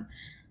hate them.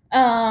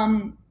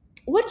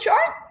 Which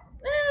aren't...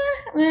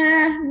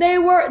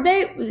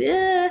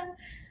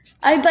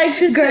 I'd like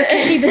to say... Girl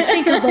can't even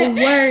think of a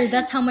word.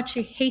 That's how much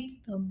she hates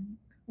them.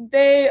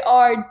 They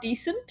are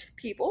decent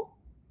people,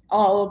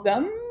 all of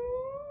them.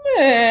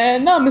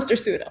 Not Mr.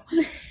 Pseudo.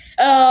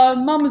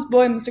 Mama's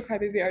Boy and Mr.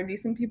 Crybaby are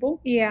decent people.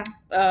 Yeah.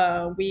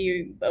 I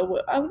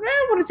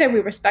wouldn't say we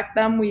respect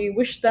them. We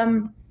wish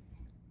them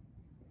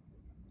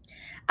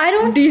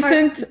a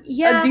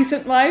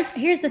decent life.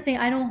 Here's the thing.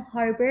 I don't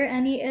harbor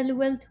any ill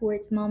will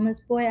towards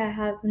Mama's Boy. I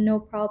have no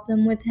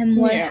problem with him.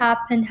 What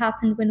happened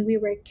when we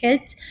were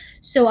kids.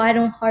 So I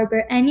don't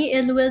harbor any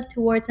ill will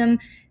towards him.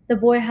 The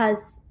boy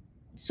has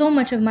so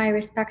much of my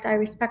respect. I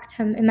respect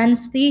him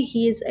immensely.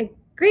 He is a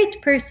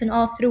great person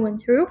all through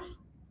and through.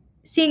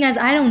 Seeing as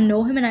I don't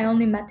know him and I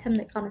only met him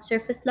like on a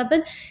surface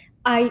level,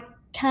 I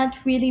can't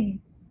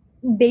really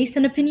base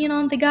an opinion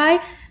on the guy.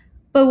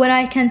 But what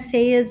I can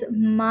say is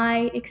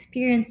my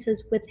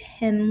experiences with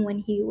him when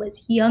he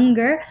was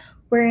younger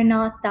were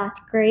not that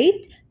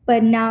great.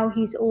 But now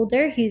he's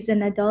older. He's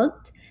an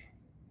adult.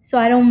 So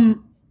I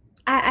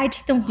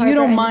just don't harbor. You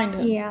don't mind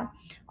him. Yeah.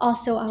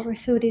 Also, our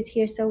food is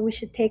here, so we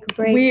should take a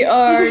break. We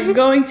are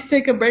going to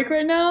take a break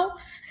right now,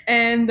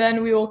 and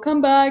then we will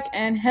come back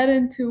and head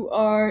into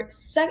our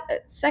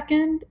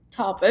second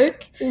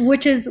topic.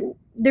 Which is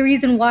the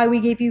reason why we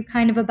gave you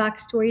kind of a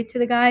backstory to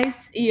the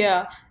guys.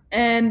 Yeah,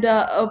 and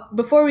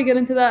before we get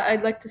into that,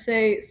 I'd like to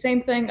say,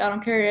 same thing, I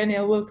don't carry any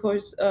ill will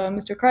towards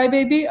Mr.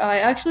 Crybaby. I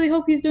actually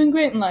hope he's doing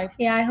great in life.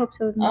 Yeah, I hope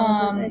so with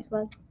Mama as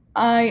well.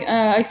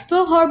 I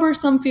still harbor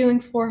some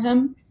feelings for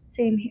him.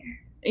 Same here.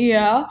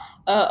 Yeah,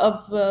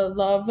 of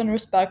love and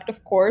respect,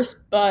 of course,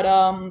 but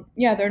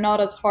they're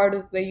not as hard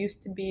as they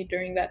used to be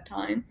during that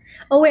time.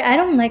 Oh wait, I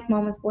don't like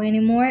Mama's Boy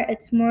anymore.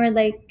 It's more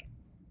like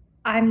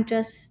I'm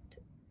just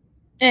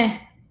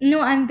No,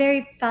 I'm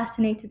very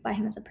fascinated by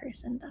him as a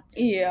person. That's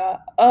it. Yeah.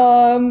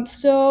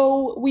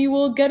 So we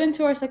will get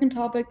into our second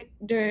topic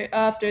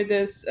after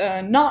this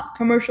not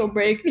commercial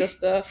break,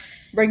 just a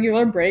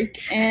regular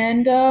break,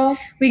 and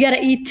we gotta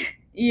eat.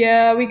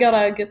 Yeah, we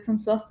gotta get some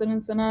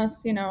sustenance in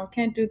us. You know,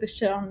 can't do this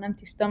shit on an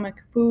empty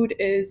stomach. Food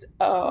is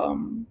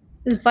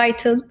It's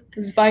vital.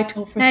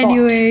 vital for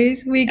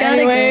Anyways, we thought.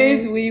 gotta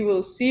Anyways, go. we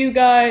will see you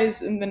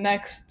guys in the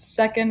next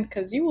second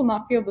because you will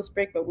not feel this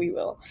break, but we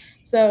will.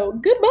 So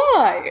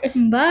goodbye.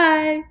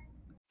 Bye.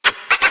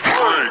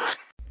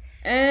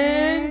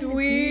 And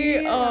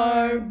we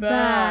are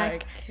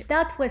back.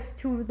 That was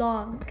too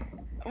long.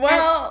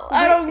 Well,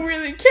 I don't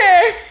really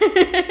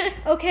care.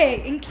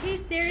 Okay, in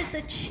case there is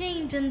a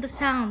change in the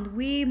sound,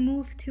 we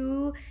move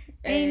to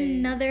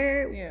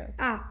another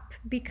app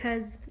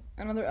because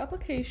another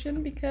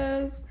application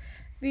because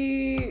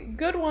the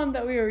good one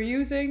that we are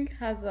using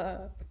has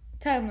a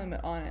time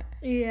limit on it.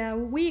 Yeah,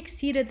 we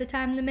exceeded the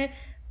time limit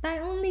by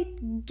only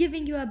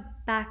giving you a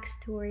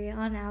backstory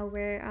on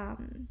our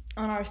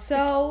on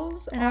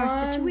ourselves and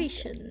our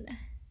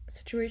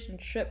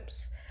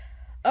situationships.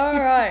 All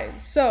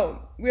right,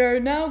 so we are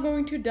now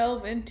going to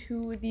delve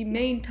into the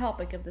main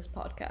topic of this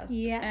podcast.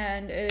 Yes.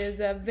 And it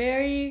is a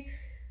very...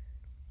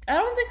 I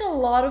don't think a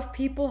lot of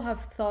people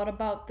have thought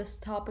about this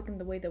topic in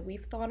the way that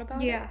we've thought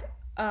about it.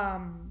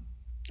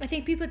 I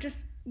think people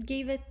just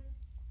gave it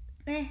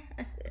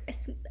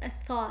a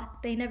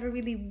thought. They never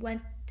really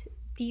went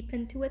deep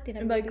into it.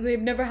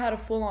 They've never had a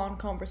full-on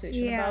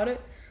conversation about it.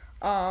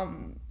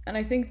 And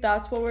I think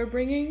that's what we're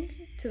bringing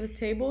to the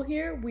table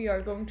here. We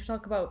are going to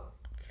talk about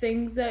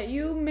things that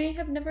you may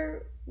have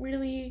never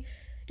really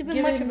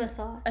given much of a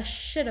thought, a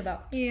shit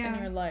about in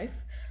your life.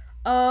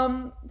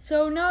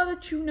 So now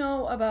that you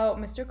know about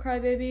Mr.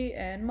 Crybaby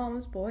and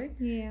Mama's Boy,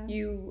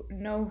 you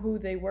know who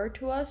they were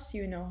to us,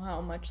 you know how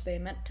much they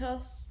meant to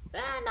us.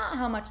 Not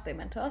how much they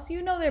meant to us,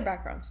 you know their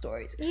background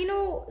stories. You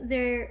know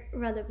their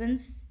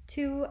relevance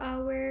to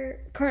our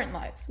current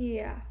lives.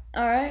 Yeah.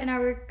 Alright. And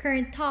our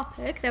current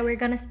topic that we're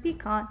gonna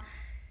speak on.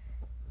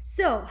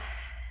 So,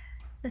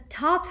 the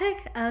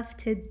topic of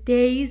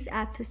today's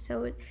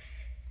episode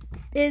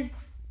is,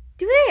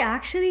 do they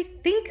actually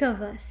think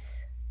of us?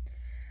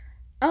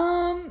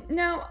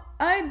 Now,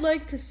 I'd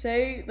like to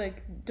say,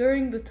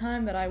 during the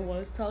time that I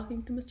was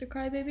talking to Mr.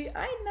 Crybaby,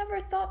 I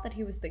never thought that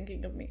he was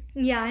thinking of me.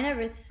 Yeah, I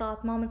never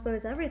thought Mama's Boy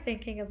was ever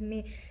thinking of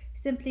me,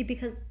 simply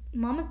because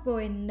Mama's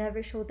Boy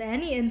never showed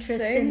any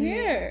interest in me. Same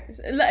here.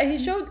 He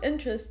showed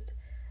interest.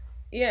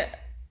 Yeah,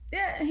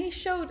 he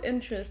showed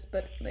interest,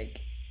 but,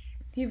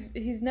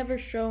 he's never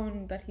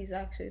shown that he's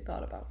actually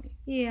thought about me.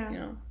 Yeah. You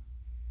know?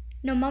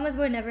 No, Mama's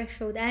Boy never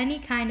showed any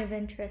kind of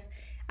interest.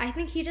 I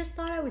think he just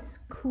thought I was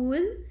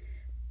cool,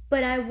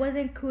 but I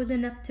wasn't cool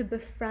enough to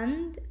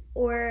befriend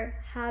or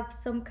have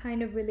some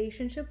kind of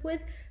relationship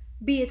with,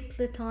 be it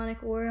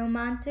platonic or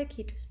romantic.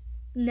 He just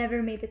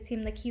never made it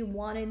seem like he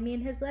wanted me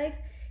in his life.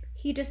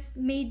 He just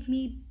made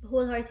me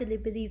wholeheartedly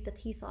believe that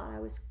he thought I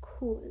was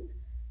cool.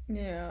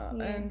 Yeah.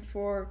 And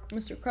for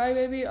Mr.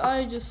 Crybaby,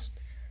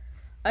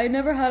 I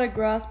never had a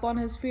grasp on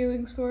his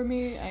feelings for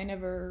me. I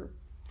never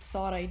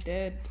thought I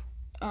did.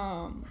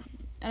 And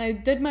I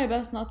did my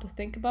best not to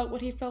think about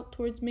what he felt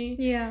towards me.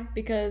 Yeah.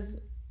 Because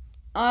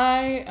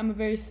I am a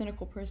very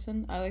cynical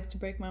person. I like to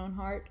break my own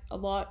heart a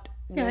lot.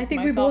 Yeah, I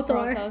think we both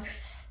are.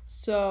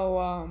 So,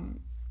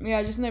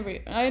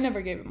 I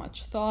never gave it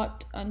much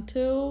thought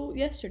until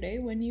yesterday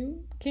when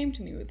you came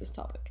to me with this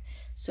topic.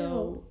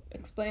 So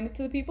explain it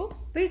to the people.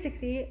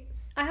 Basically,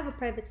 I have a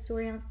private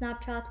story on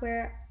Snapchat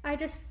where I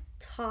just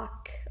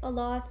talk a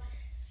lot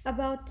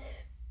about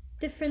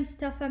different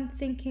stuff I'm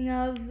thinking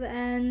of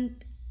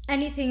and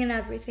anything and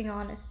everything,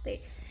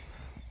 honestly.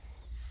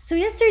 So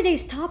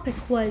yesterday's topic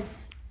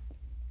was,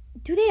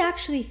 do they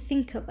actually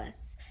think of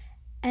us?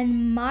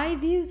 And my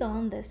views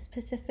on this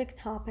specific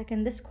topic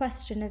and this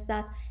question is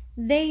that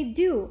they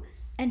do.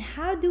 And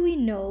how do we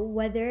know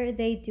whether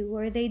they do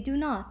or they do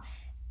not?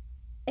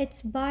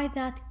 It's by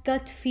that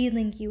gut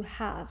feeling you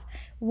have.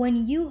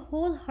 When you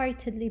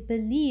wholeheartedly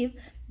believe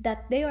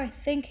that they are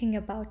thinking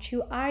about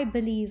you, I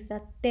believe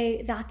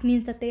that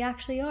means that they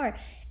actually are.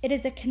 It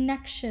is a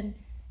connection.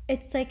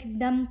 It's like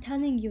them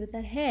telling you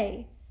that,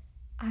 hey,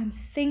 I'm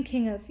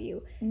thinking of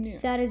you. Yeah.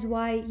 That is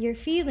why you're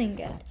feeling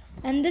it.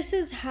 And this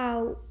is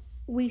how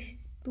we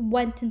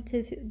went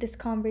into this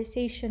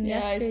conversation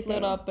yesterday. I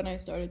slid up and I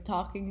started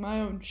talking my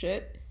own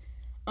shit.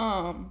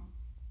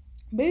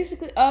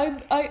 Basically,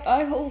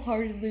 I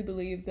wholeheartedly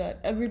believe that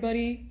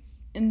everybody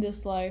in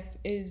this life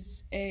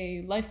is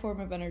a life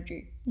form of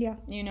energy. Yeah.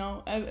 You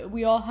know,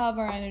 we all have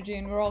our energy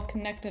and we're all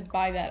connected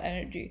by that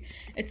energy.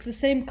 It's the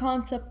same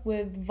concept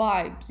with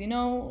vibes. You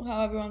know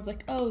how everyone's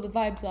like, oh, the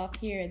vibe's off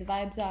here, the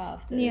vibe's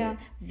off. The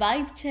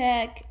vibe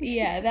check.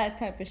 Yeah, that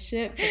type of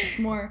shit. But it's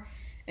more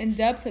in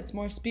depth, it's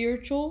more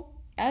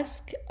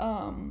spiritual-esque.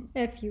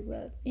 If you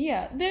will.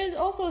 Yeah, there's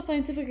also a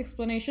scientific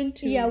explanation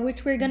to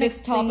which we're gonna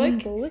explain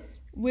both.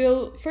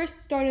 We'll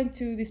first start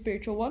into the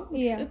spiritual one.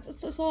 Yeah.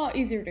 It's a lot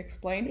easier to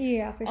explain.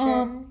 Yeah, for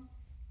sure.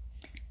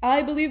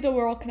 I believe that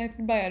we're all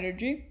connected by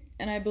energy,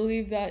 and I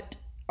believe that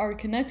our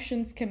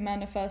connections can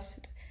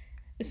manifest,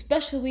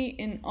 especially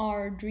in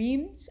our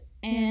dreams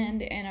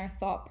and in our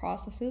thought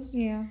processes.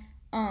 Yeah.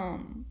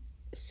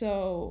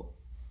 So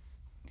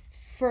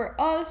for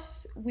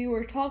us, we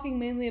were talking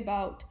mainly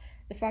about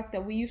the fact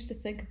that we used to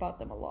think about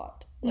them a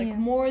lot, like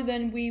Yeah. more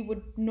than we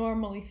would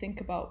normally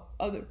think about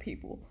other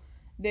people.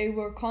 They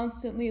were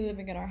constantly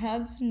living in our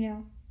heads, Yeah.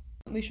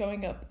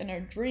 showing up in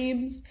our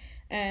dreams,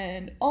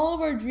 and all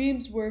of our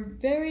dreams were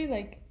very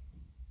like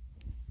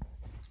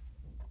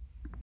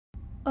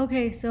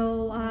Okay, so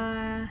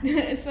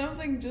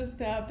something just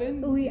happened.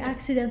 we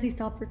accidentally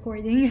stopped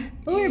recording.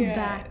 We're Yeah,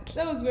 back.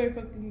 that was very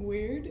fucking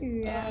weird.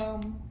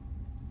 Yeah.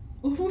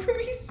 What were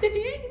we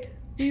saying?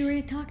 We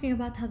were talking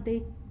about how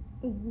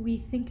we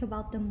think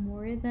about them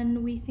more than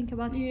we think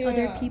about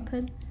other Yeah.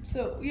 people.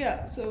 So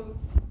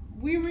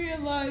we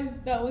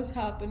realized that was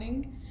happening.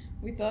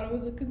 We thought it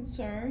was a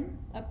concern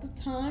at the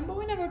time, but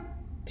we never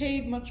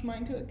paid much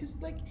mind to it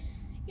because, like,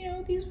 you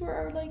know, these were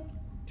our like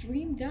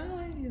dream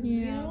guys. You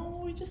Yeah.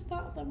 know, we just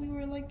thought that we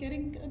were like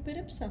getting a bit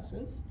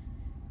obsessive,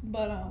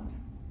 but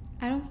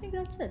I don't think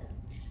that's it.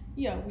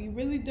 yeah, we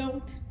really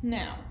don't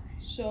now.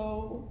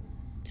 So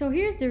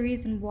here's the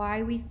reason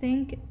why we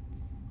think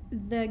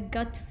the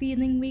gut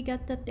feeling we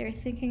get that they're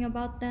thinking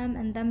about them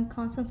and them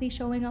constantly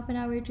showing up in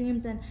our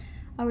dreams and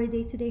our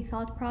day-to-day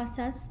thought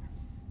process.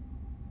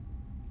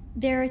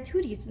 There are two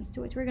reasons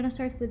to it. We're going to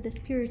start with the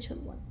spiritual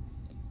one.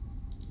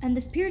 And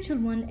the spiritual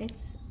one,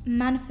 it's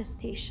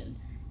manifestation.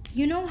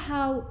 You know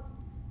how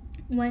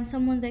when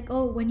someone's like,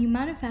 oh, when you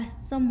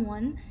manifest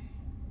someone,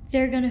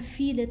 they're going to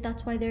feel it,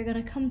 that's why they're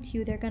going to come to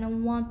you, they're going to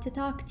want to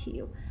talk to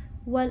you.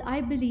 Well,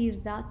 I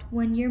believe that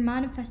when you're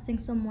manifesting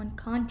someone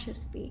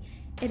consciously,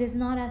 it is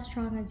not as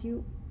strong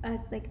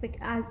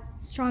as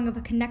strong of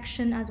a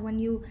connection as when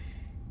you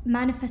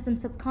manifest them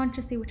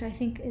subconsciously, which I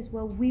think is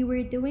what we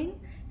were doing.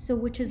 So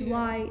which is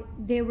why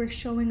they were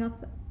showing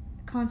up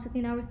constantly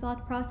in our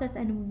thought process,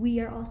 and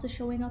we are also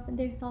showing up in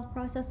their thought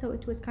process. So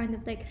it was kind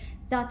of like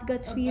that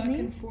gut a feeling. back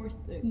and forth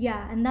thing.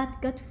 Yeah, and that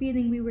gut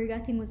feeling we were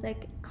getting was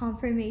like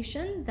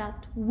confirmation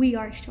that we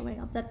are showing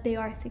up, that they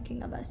are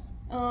thinking of us.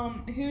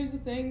 Here's the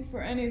thing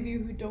for any of you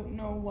who don't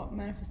know what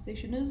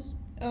manifestation is.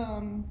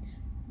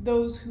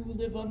 Those who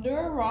live under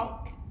a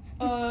rock.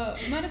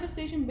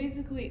 Manifestation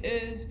basically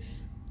is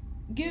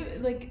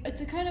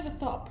it's a kind of a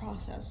thought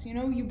process. You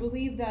know, you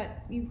believe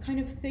that you kind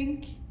of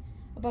think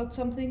about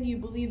something, you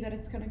believe that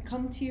it's gonna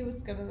come to you,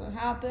 it's gonna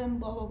happen,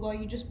 blah blah blah.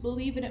 You just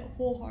believe in it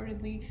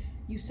wholeheartedly.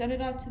 You send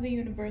it out to the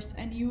universe,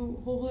 and you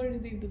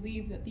wholeheartedly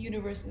believe that the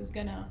universe is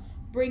gonna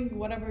bring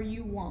whatever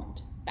you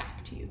want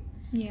back to you.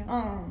 Yeah.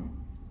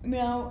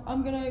 Now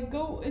I'm gonna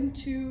go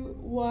into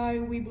why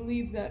we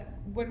believe that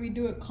when we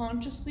do it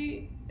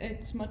consciously,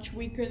 it's much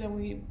weaker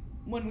than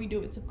when we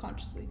do it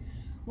subconsciously.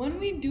 When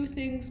we do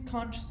things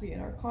consciously in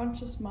our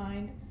conscious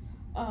mind,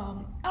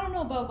 I don't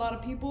know about a lot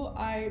of people.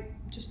 I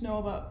just know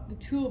about the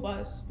two of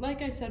us.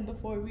 Like I said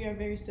before, we are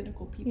very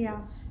cynical people.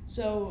 Yeah.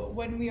 So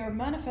when we are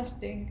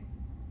manifesting,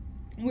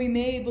 we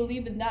may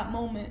believe in that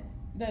moment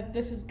that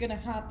this is gonna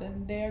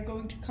happen. They are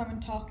going to come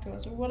and talk to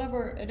us, or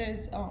whatever it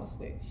is,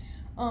 honestly,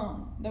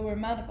 that we're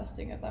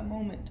manifesting at that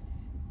moment.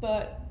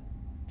 But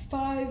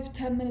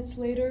 5-10 minutes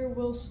later,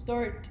 we'll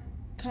start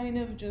kind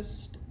of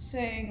just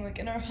saying, like,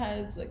 in our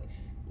heads, like,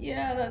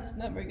 yeah, that's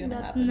never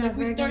gonna happen. Like,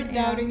 we start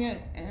doubting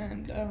it,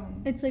 and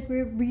it's like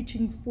we're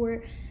reaching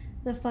for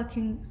the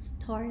fucking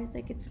stars.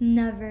 Like, it's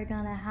never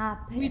gonna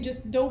happen. We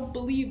just don't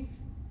believe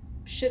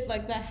shit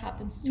like that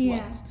happens to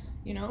us,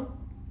 you know?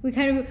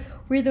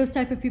 We're those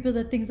type of people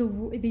that thinks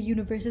the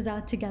universe is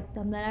out to get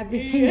them, that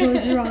everything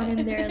goes wrong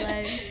in their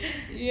lives.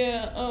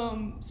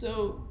 Yeah,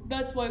 so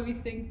that's why we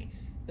think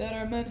that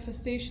our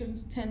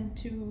manifestations tend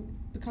to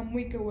become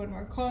weaker when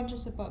we're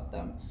conscious about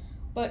them.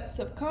 But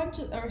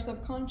our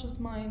subconscious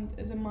mind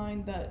is a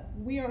mind that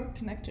we are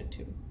connected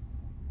to.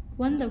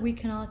 One that we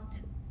cannot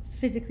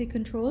physically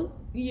control.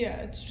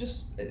 Yeah,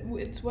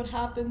 it's what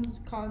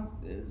happens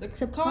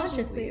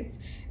subconsciously.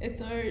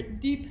 It's our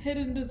deep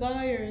hidden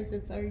desires.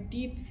 It's our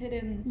deep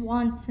hidden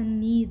wants and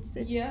needs.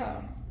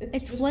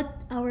 It's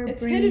what our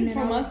brain and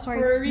our hearts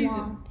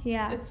want.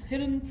 Yeah, it's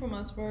hidden from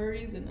us for a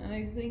reason, and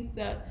I think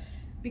that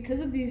because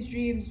of these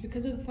dreams,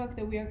 because of the fact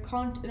that we are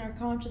in our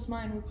conscious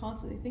mind, we're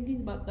constantly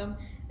thinking about them,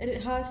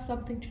 it has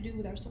something to do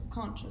with our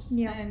subconscious.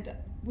 Yeah. And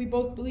we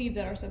both believe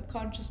that our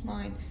subconscious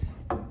mind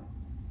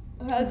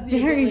has the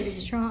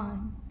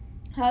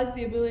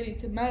ability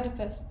to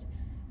manifest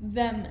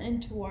them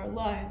into our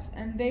lives,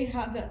 and they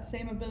have that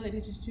same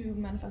ability to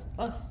manifest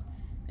us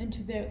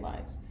into their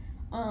lives.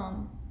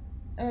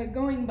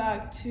 Going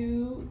back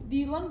to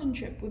the London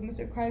trip with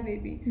Mr.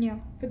 Crybaby. Yeah.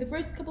 For the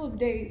first couple of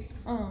days,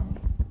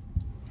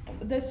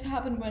 this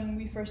happened when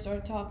we first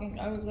started talking.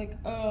 I was like,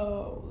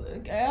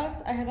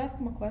 I had asked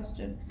him a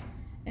question,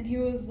 and he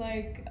was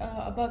like,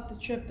 about the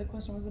trip. The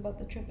question was about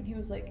the trip, and he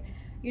was like,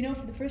 you know,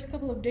 for the first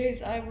couple of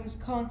days, I was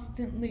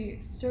constantly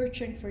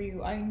searching for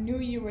you. I knew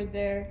you were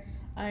there.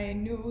 I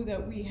knew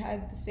that we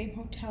had the same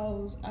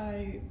hotels.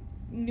 I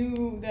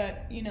knew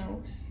that, you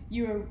know,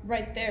 you were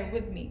right there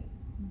with me,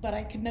 but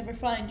I could never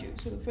find you.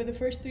 So for the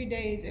first 3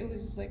 days, it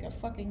was like a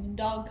fucking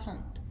dog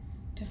hunt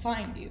to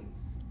find you.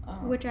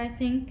 Which I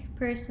think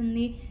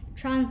personally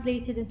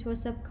translated into a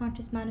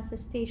subconscious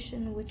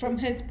manifestation, which from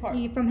his part,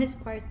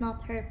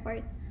 not her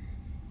part.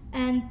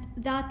 And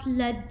that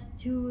led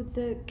to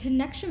the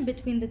connection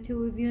between the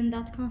two of you and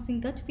that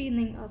constant gut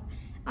feeling of,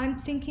 I'm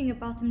thinking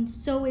about him,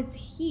 so is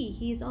he.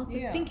 He's also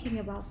Yeah. thinking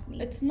about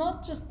me. It's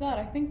not just that.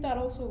 I think that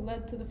also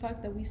led to the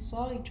fact that we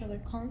saw each other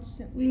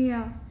constantly.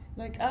 Yeah.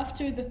 Like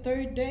after the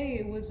third day,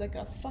 it was like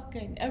a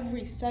fucking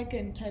every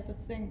second type of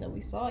thing that we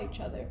saw each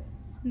other.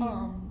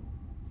 Yeah.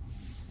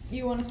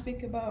 You want to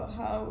speak about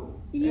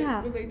how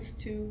Yeah. it relates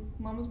to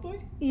Mama's Boy?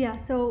 Yeah,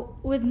 so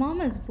with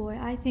Mama's Boy,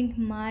 I think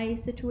my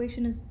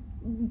situation is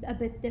a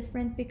bit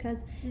different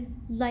because,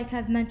 like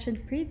I've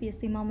mentioned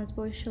previously, Mama's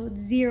Boy showed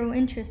zero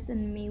interest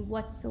in me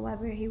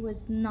whatsoever. He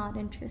was not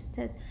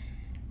interested.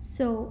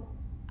 So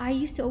I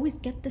used to always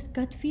get this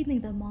gut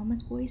feeling that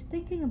Mama's Boy is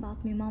thinking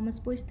about me, Mama's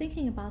Boy is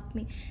thinking about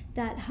me.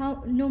 That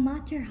no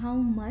matter how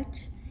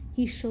much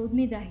he showed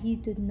me that he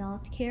did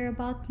not care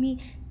about me,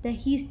 that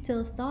he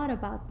still thought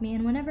about me.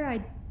 And whenever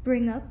I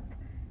bring up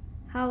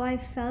how I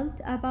felt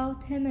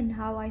about him and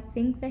how I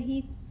think that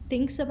he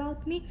thinks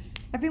about me,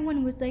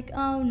 everyone was like,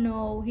 oh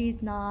no,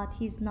 he's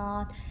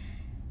not.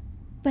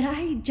 But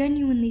I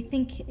genuinely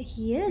think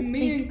he is.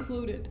 Me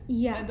included.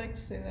 Yeah. I'd like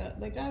to say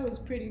that. Like, I was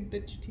pretty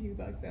bitchy to you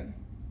back then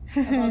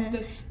about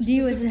this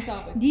Dee specific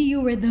topic. Dee, you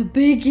were the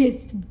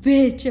biggest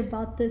bitch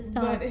about this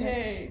topic. But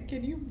hey,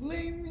 can you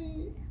blame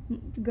me?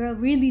 The girl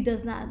really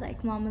does not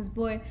like Mama's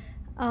Boy.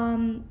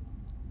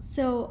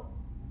 So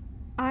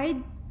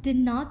I did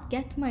not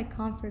get my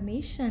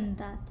confirmation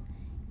that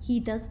he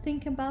does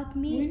think about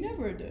me. We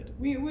never did.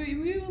 We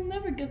will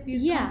never get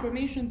these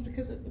confirmations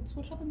because it's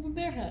what happens in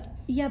their head.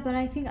 Yeah, but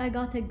I think I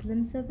got a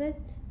glimpse of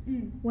it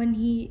when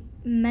he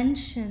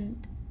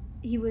mentioned,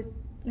 he was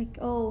like,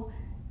 oh,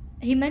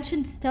 he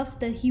mentioned stuff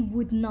that he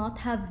would not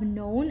have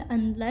known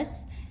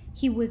unless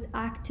he was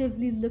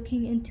actively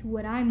looking into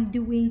what I'm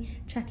doing,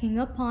 checking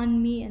up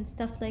on me and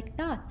stuff like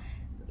that.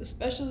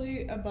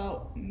 Especially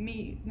about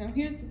me. Now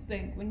here's the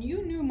thing. When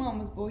you knew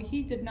Mama's Boy,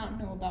 he did not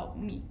know about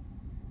me.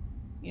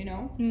 You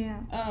know?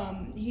 Yeah.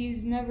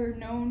 He's never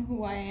known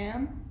who I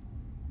am.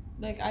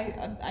 Like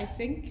I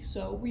think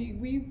so.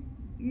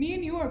 Me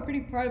and you are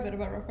pretty private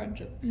about our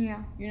friendship.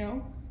 Yeah. You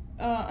know?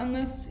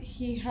 Unless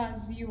he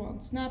has you on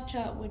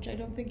Snapchat, which I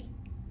don't think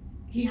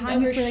he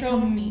had me for like a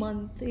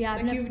month. Yeah.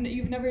 Like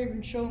you've never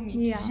even shown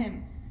me to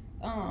him.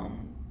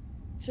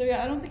 So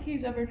yeah, I don't think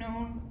he's ever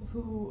known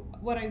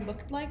what I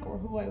looked like or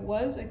who I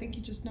was. I think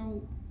he just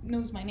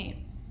knows my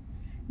name.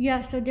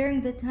 Yeah, so during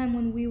the time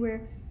when we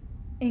were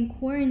in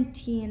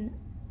quarantine,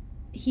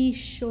 he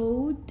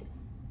showed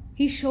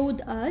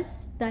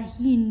us that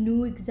he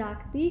knew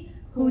exactly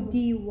who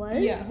Dee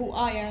was. Yeah, who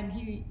I am.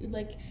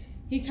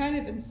 He kind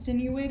of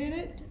insinuated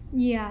it.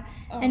 Yeah,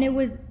 and it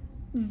was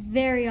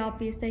very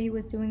obvious that he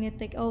was doing it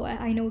like, oh,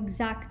 I know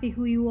exactly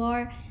who you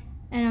are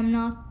and I'm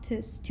not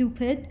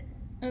stupid.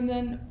 And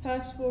then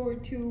fast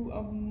forward to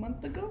a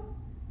month ago.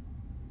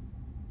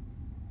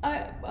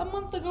 A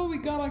month ago we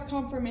got a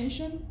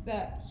confirmation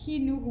that he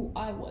knew who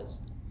I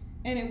was.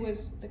 And it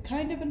was the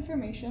kind of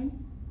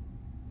information.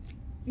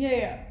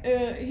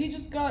 Yeah. He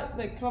just got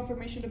like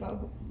confirmation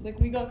about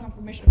we got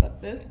confirmation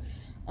about this.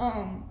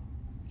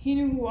 He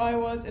knew who I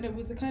was, and it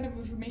was the kind of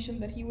information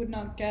that he would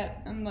not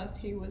get unless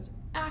he was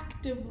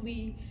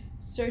actively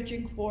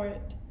searching for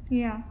it.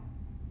 Yeah.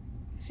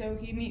 So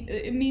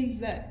it means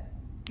that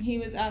he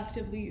was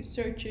actively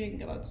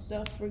searching about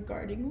stuff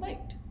regarding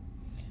light.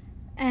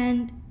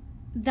 And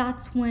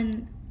that's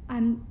when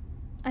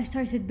I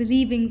started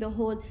believing the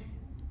whole,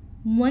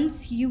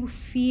 once you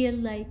feel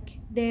like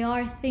they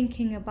are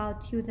thinking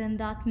about you, then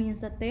that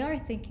means that they are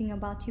thinking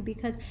about you,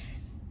 because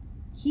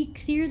he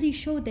clearly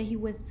showed that he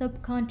was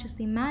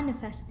subconsciously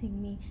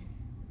manifesting me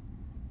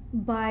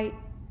by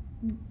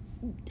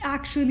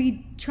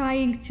actually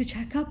trying to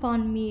check up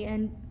on me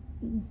and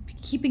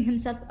keeping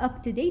himself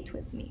up to date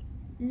with me.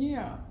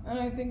 Yeah, and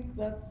I think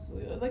that's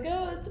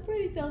it's a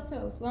pretty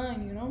telltale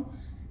sign, you know?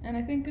 And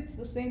I think it's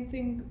the same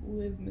thing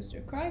with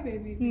Mr.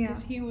 Crybaby,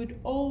 because he would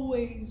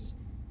always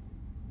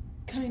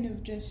kind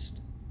of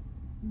just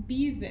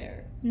be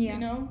there, you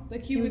know?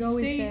 Like he would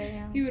always say there,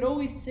 yeah. He would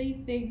always say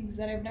things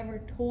that I've never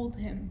told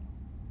him.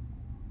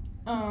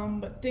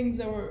 But things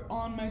that were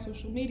on my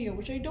social media,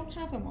 which I don't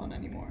have him on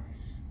anymore.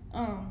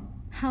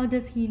 How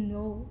does he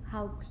know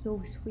how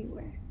close we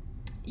were?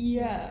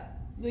 Yeah.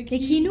 Like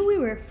he knew we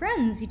were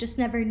friends, he just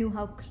never knew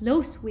how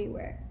close we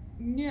were.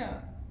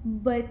 Yeah.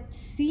 But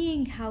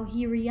seeing how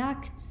he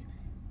reacts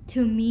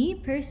to me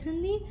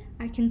personally,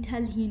 I can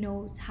tell he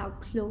knows how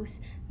close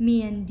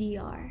me and Dee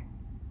are.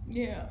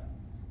 Yeah.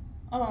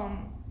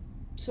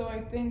 So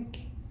I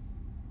think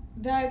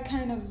that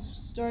kind of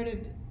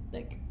started,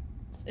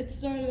 it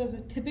started as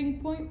a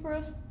tipping point for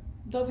us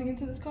delving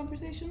into this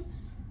conversation.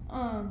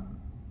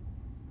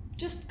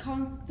 Just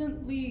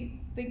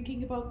constantly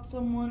thinking about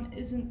someone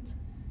isn't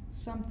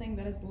something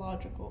that is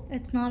logical.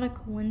 It's not a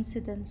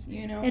coincidence.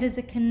 You know? It is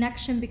a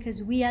connection,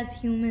 because we as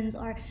humans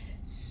are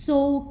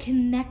so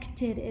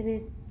connected.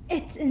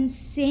 It's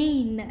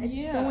insane.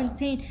 It's so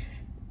insane.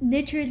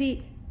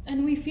 Literally,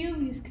 and we feel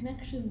these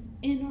connections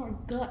in our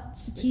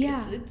guts. Like,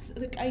 Yeah. it's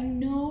like, I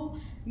know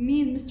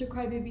me and Mr.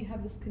 Crybaby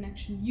have this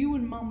connection. You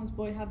and Mama's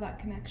Boy have that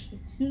connection.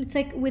 It's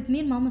like with me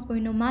and Mama's Boy,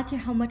 no matter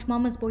how much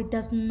Mama's Boy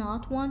does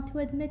not want to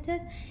admit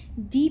it,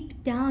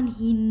 deep down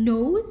he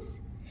knows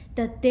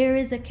that there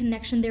is a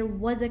connection, there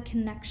was a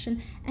connection,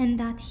 and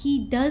that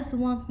he does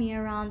want me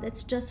around.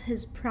 It's just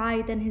his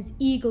pride and his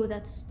ego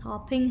that's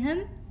stopping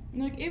him.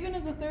 Like, even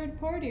as a third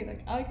party,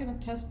 like, I can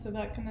attest to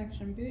that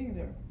connection being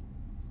there.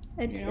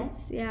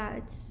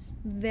 It's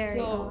very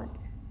So,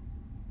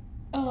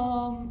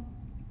 odd.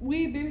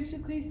 We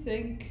basically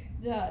think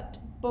that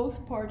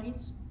both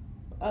parties,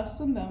 us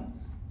and them,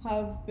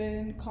 have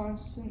been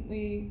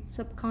constantly,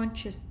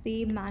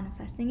 Subconsciously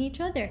manifesting each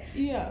other,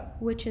 yeah,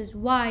 which is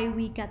why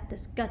we get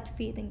this gut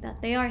feeling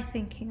that they are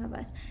thinking of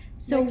us.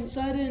 So like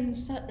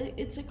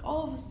it's like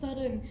all of a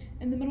sudden,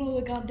 in the middle of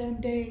the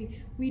goddamn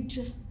day, we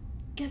just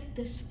get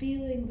this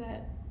feeling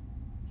that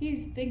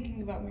he's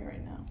thinking about me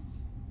right now.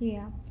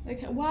 yeah,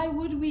 Like, why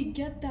would we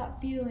get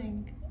that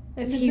feeling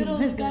if in the he middle of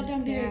the wasn't,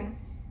 goddamn day? yeah.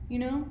 You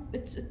know,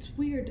 it's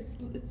weird.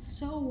 It's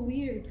so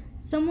weird.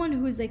 Someone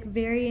who's like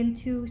very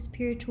into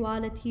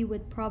spirituality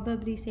would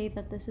probably say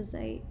that this is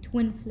a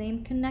twin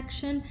flame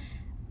connection.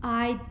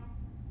 I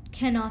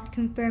cannot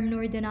confirm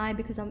nor deny,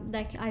 because I'm,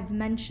 like I've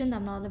mentioned,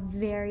 I'm not a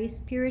very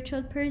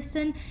spiritual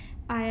person.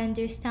 I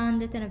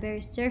understand it on a very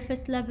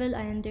surface level.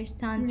 I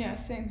understand Yeah,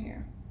 same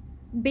here.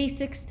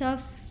 basic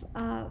stuff,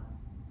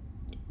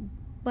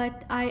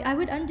 but I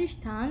would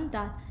understand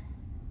that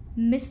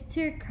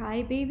Mr.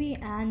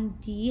 Crybaby and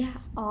Dee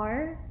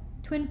are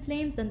twin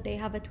flames and they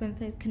have a twin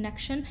flame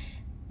connection,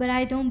 but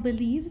I don't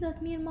believe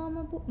that me and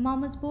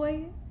Mama's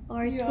Boy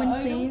are Yeah, twin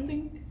I flames. don't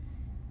think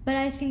But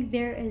I think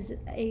there is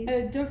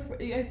a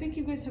different. I think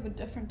you guys have a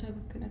different type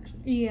of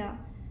connection. yeah.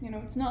 You know,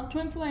 it's not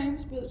twin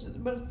flames,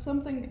 but it's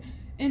something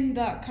in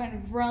that kind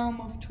of realm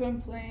of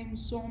twin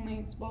flames,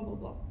 soulmates, blah blah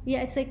blah.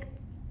 Yeah, it's like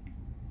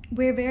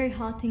we're very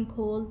hot and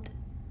cold.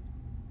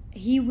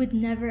 He would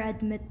never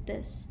admit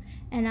this.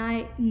 And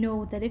I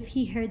know that if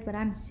he heard what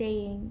I'm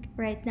saying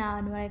right now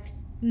and what I've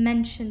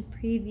mentioned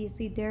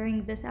previously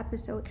during this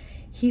episode,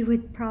 he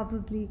would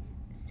probably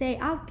say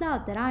out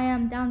loud that I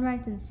am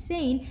downright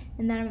insane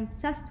and that I'm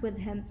obsessed with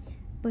him.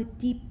 But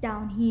deep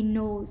down, he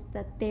knows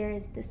that there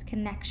is this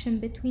connection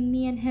between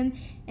me and him,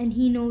 and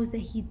he knows that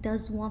he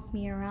does want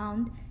me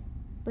around.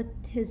 But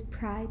his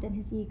pride and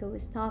his ego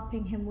is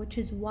stopping him, which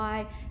is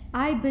why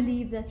I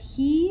believe that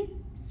he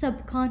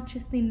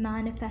subconsciously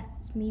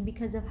manifests me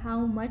because of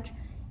how much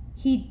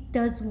he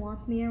does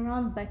want me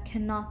around but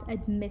cannot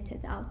admit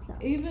it out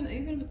loud. Even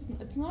if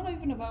it's not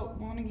even about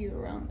wanting you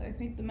around. I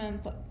think the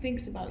man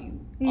thinks about you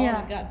Yeah.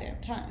 all the goddamn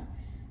time.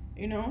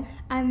 You know,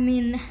 I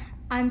mean,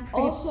 I'm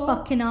pretty Also-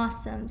 fucking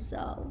awesome,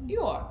 so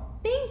you are.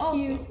 thank you.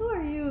 Also- So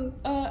are you.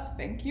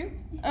 Thank you.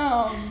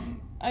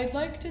 I'd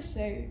like to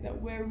say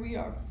that where we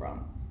are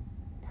from,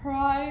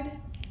 pride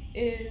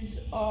is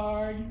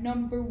our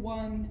number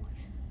one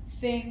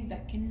thing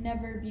that can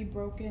never be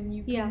broken.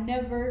 You can Yeah.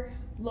 never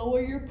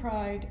lower your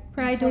pride. in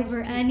Pride front of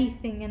over people.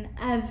 anything and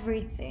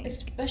everything.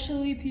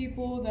 Especially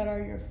people that are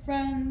your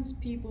friends,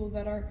 people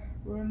that are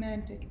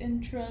romantic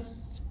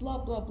interests, blah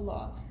blah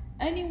blah.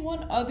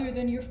 Anyone other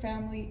than your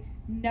family,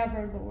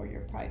 never lower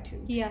your pride to.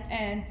 Yes.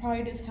 And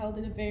pride is held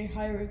in a very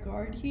high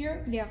regard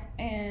here. Yeah.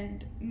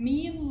 And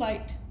me and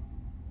Light,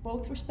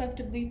 both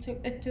respectively,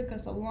 took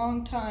us a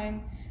long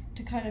time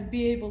to kind of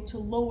be able to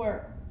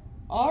lower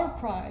our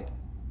pride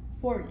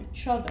for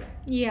each other.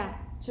 Yeah.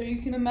 So you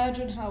can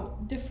imagine how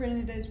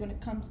different it is when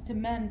it comes to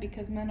men,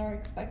 because men are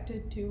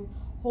expected to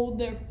hold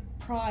their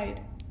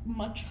pride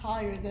much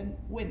higher than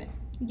women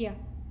Yeah.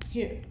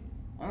 here.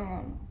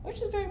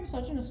 Which is very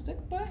misogynistic,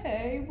 but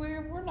hey,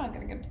 we're not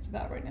gonna get into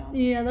that right now.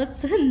 Yeah,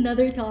 that's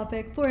another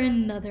topic for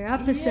another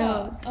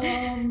episode.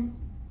 Yeah,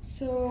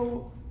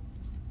 so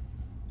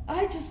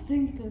I just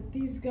think that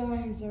these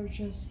guys are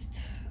just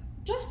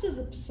as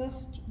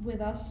obsessed with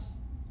us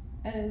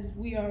as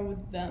we are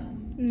with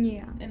them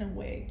Yeah. in a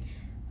way.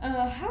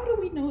 How do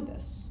we know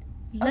this?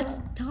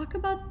 Let's talk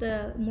about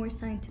the more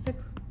scientific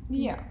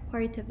Yeah.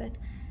 part of it.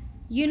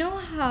 You know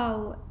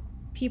how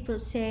people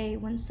say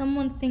when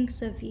someone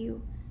thinks of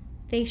you,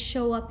 they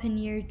show up in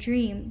your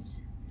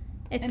dreams.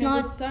 It's And not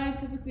it was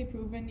scientifically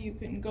proven. You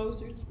can go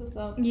search this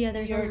up. Yeah,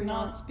 there's we a are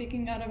not lot.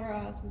 speaking out of our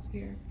asses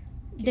here.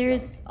 Keep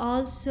There's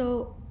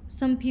also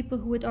some people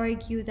who would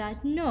argue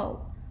that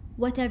no,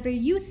 whatever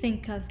you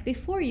think of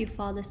before you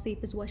fall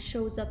asleep is what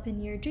shows up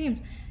in your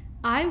dreams.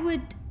 I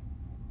would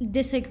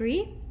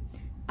disagree.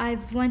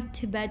 I've went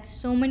to bed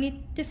so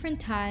many different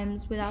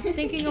times without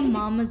thinking of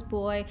Mama's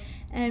Boy,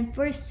 and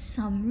for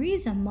some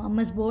reason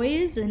Mama's Boy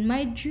is in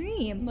my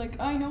dream. Like,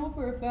 I know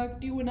for a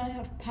fact you and I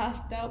have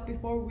passed out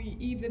before we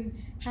even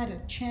had a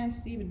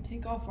chance to even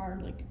take off our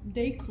like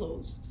day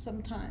clothes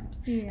sometimes.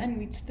 Yeah. And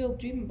we'd still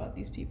dream about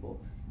these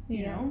people. You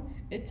Yeah. know?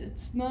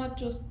 It's not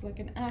just like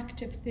an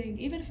active thing,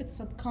 even if it's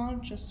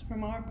subconscious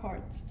from our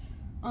parts.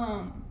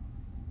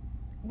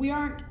 We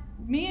aren't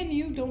me and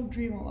you don't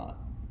dream a lot.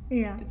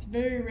 Yeah. It's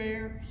very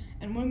rare,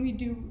 and when we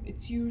do,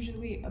 it's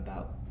usually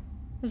about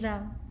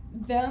Them.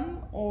 them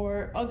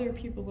or other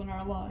people in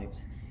our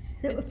lives.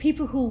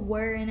 People who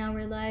were in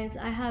our lives.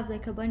 I have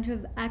like a bunch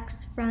of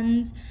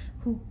ex-friends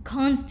who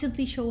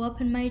constantly show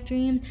up in my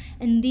dreams,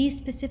 and these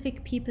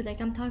specific people,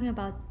 like I'm talking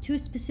about two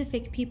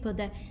specific people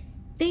that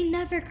they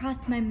never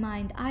crossed my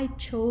mind. I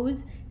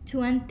chose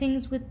to end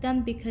things with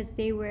them because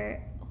they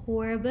were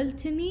horrible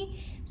to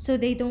me, so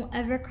they don't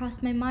ever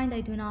cross my mind.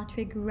 I do not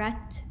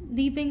regret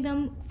leaving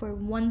them for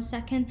 1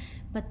 second,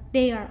 but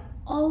they are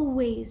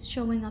always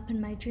showing up in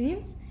my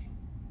dreams,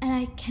 and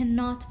I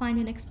cannot find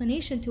an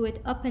explanation to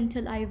it up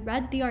until I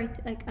read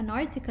an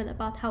article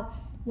about how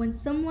when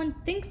someone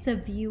thinks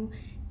of you,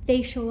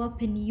 they show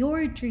up in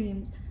your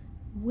dreams,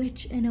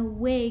 which in a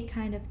way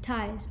kind of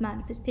ties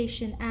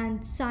manifestation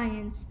and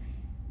science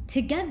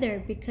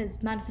together,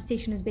 because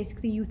manifestation is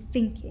basically you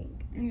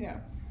thinking.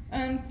 Yeah.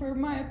 And for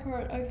my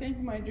part, I think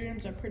my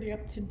dreams are pretty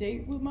up to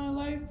date with my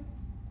life.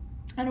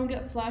 I don't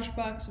get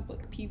flashbacks of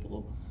like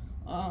people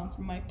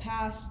from my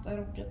past. I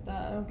don't get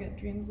that. I don't get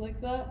dreams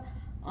like that.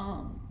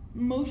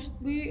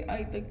 Mostly,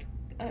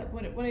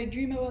 when I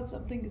dream about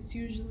something, it's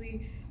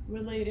usually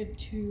related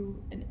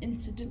to an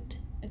incident.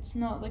 It's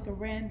not like a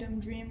random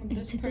dream with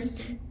this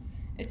person.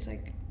 It's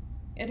like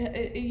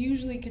it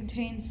usually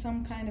contains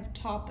some kind of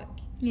topic.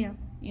 Yeah.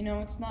 You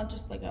know, it's not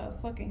just like a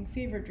fucking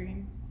fever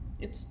dream.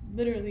 It's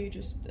literally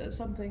just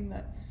something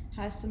that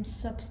has some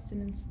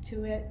substance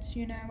to it,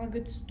 you know, a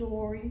good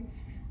story.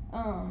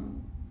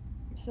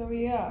 So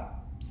yeah,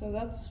 so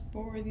that's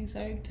for the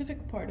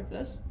scientific part of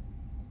this.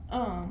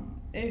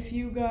 If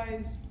you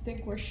guys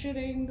think we're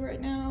shitting right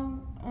now,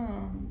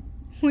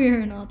 we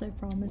are not, I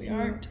promise we you.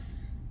 aren't.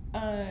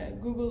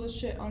 Google this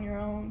shit on your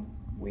own.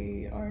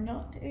 We are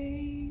not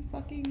a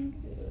fucking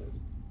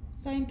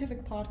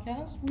scientific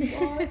podcast. We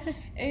are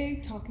a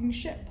talking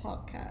shit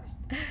podcast.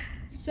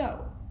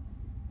 So,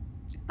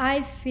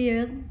 I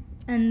feel,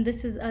 and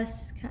this is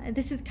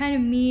kind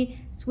of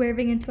me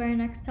swerving into our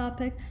next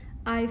topic,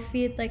 I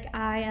feel like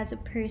I, as a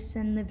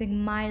person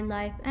living my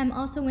life, am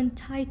also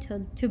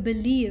entitled to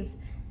believe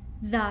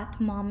that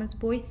Mama's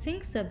boy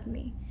thinks of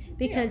me.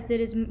 Because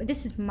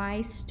this is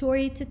my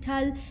story to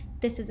tell.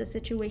 This is a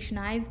situation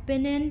I've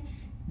been in.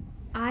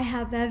 I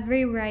have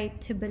every right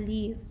to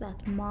believe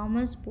that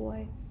Mama's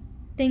boy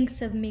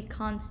thinks of me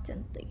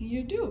constantly.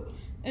 You do.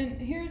 And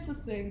here's the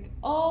thing.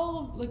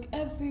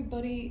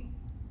 Everybody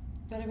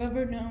that I've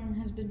ever known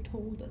has been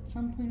told at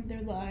some point in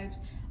their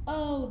lives,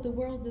 oh, the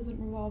world doesn't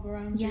revolve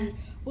around you.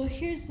 Yes. Well,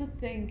 here's the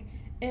thing.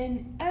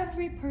 In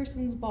every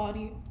person's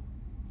body,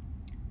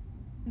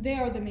 they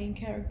are the main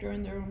character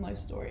in their own life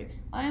story.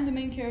 I am the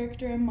main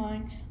character in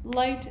mine.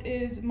 Light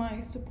is my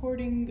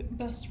supporting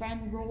best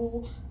friend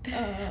role.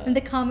 And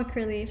the comic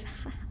relief.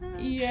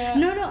 Yeah.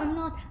 No, I'm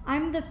not.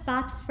 I'm the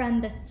fat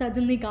friend that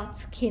suddenly got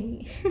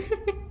skinny.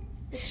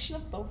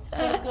 Shut the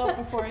fuck up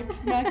before I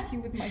smack you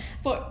with my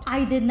foot.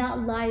 I did not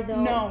lie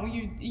though. No,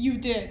 you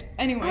did.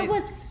 Anyways. I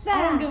was fat.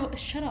 I don't give a...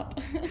 Shut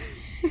up.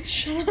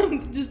 Shut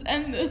up. Just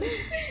end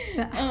this.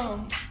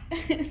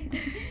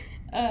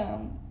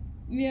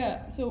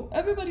 Yeah, so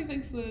everybody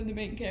thinks they're the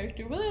main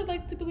character, whether I'd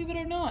like to believe it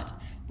or not.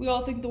 We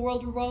all think the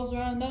world revolves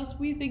around us.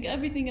 We think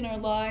everything in our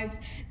lives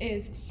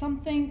is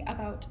something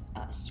about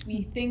us.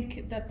 We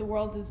think that the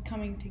world is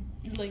coming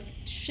to, like,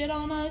 shit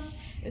on us,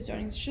 is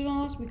starting to shit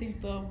on us. We think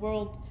the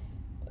world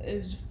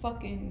is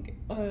fucking,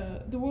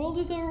 the world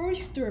is our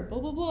oyster, blah,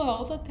 blah, blah,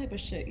 all that type of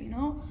shit, you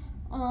know?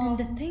 And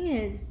the thing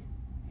is,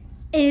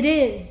 it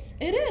is.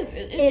 It is.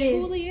 It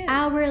truly is.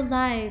 Our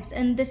lives,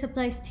 and this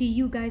applies to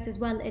you guys as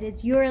well. It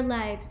is your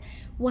lives.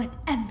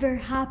 Whatever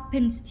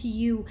happens to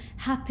you,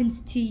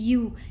 happens to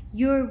you.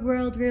 Your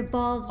world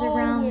revolves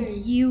around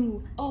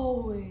you.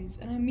 Always.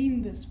 And I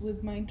mean this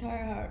with my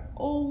entire heart.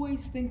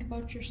 Always think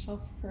about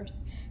yourself first.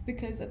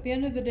 Because at the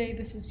end of the day,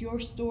 this is your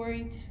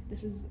story.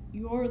 This is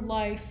your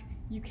life.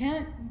 You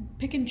can't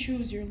pick and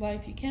choose your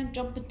life. You can't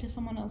jump into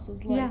someone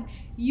else's life. Yeah.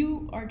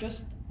 You are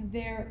just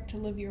there to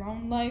live your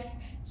own life.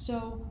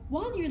 So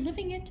while you're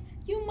living it,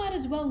 you might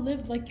as well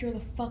live like you're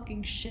the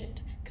fucking shit.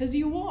 Because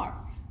you are.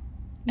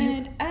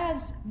 And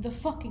as the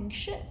fucking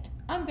shit,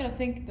 I'm gonna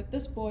think that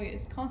this boy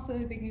is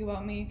constantly thinking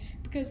about me.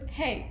 Because,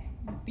 hey,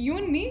 you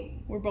and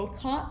me, we're both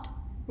hot.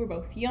 We're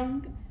both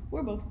young.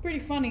 We're both pretty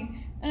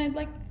funny. And I'd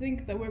like to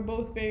think that we're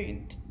both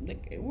pretty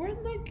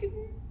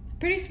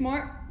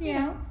smart, you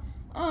know?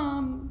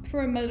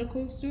 For a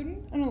medical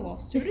student and a law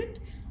student,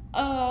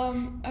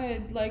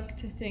 I'd like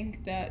to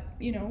think that,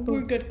 you know,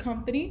 we're good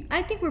company.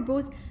 I think we're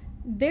both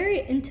very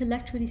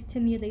intellectually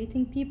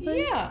stimulating people.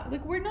 Yeah,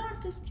 like we're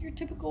not just your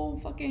typical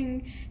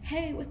fucking,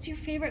 hey, what's your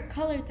favorite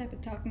color type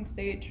of talking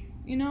stage,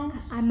 you know?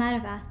 I might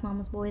have asked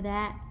Mama's boy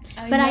that.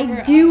 But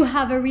I do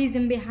have a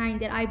reason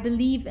behind it. I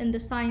believe in the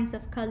science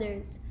of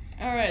colors.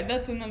 Alright,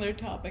 that's another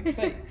topic,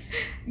 but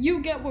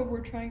you get what we're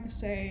trying to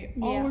say.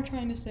 All we're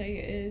trying to say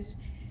is,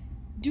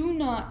 do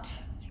not,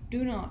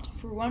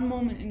 for one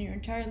moment in your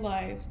entire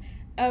lives,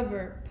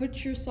 ever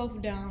put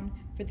yourself down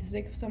for the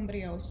sake of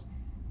somebody else,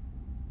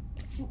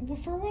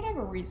 for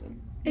whatever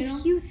reason.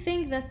 If you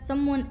think that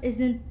someone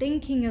isn't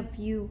thinking of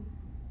you,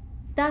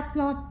 that's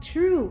not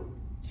true.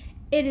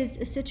 It is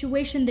a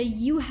situation that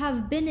you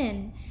have been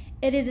in.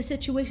 It is a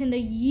situation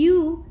that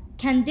you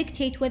can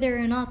dictate whether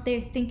or not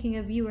they're thinking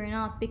of you or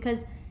not,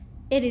 because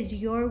it is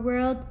your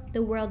world.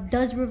 The world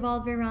does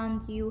revolve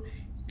around you.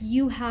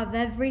 You have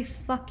every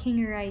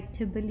fucking right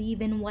to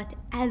believe in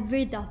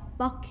whatever the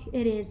fuck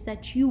it is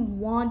that you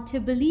want to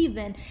believe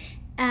in.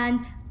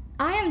 And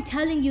I am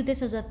telling you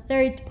this as a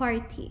third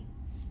party.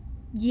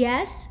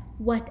 Yes,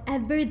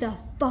 whatever the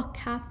fuck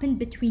happened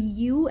between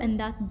you and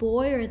that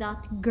boy or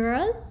that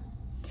girl,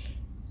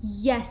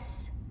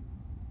 yes,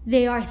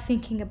 they are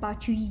thinking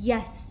about you.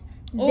 Yes.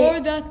 Or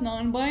that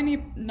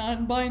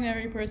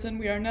non-binary person.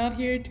 We are not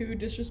here to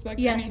disrespect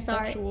any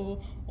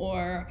sexual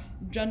or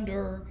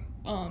gender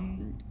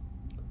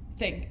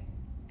thing.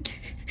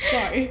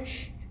 Sorry.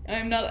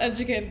 I'm not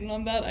educated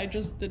on that. I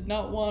just did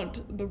not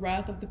want the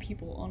wrath of the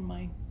people on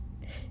my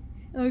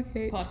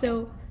podcast.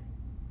 So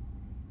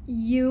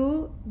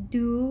you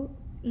do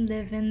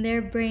live in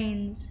their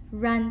brains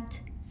rent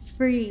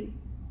free.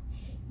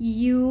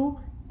 You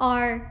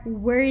are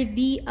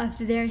worthy of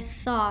their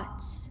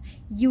thoughts.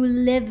 You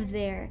live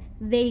there.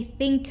 They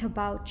think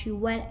about you.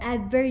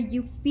 Whatever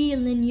you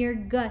feel in your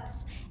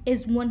guts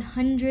is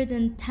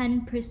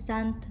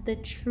 110% the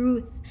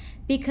truth,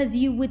 because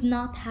you would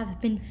not have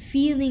been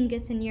feeling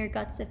it in your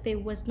guts if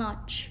it was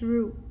not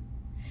true.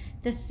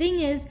 The thing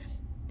is,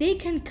 they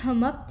can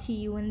come up to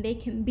you and they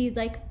can be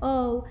like,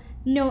 oh,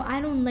 no,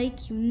 I don't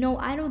like you. No,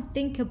 I don't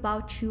think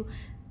about you.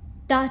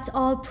 That's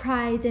all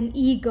pride and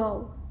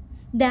ego.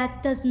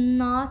 That does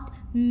not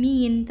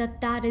mean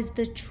that is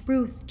the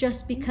truth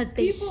just because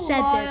they people said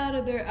lie it. out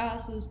of their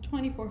asses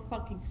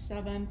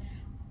 24/7.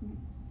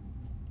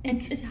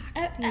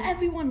 Exactly.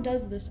 Everyone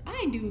does this.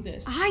 I do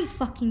this. I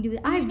fucking do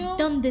it. I've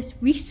done this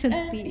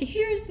recently. And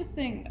here's the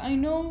thing. I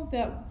know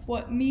that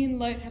what me and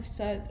Light have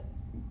said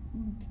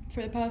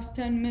for the past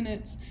 10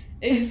 minutes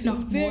is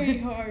very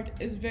hard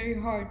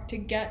to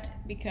get,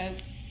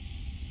 because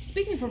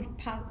speaking from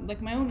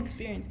my own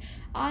experience,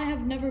 I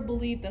have never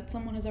believed that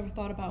someone has ever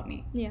thought about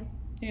me. Yeah.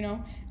 You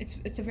know,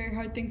 it's a very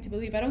hard thing to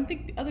believe. I don't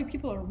think other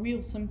people are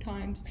real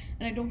sometimes,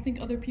 and I don't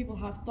think other people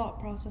have thought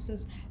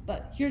processes.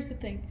 But here's the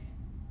thing.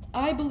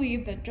 I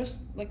believe that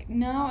just like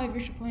now I've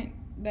reached a point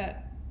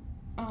that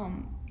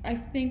I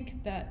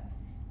think that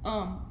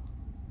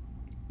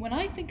when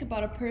I think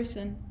about a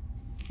person,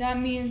 that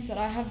means that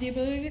I have the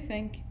ability to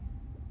think.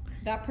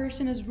 That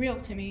person is real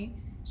to me.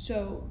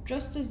 So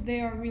just as they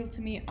are real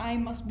to me, I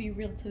must be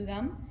real to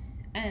them,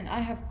 and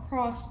I have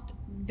crossed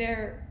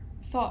their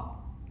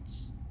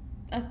thoughts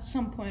at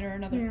some point or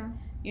another,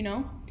 you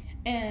know?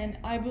 And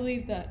I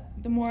believe that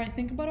the more I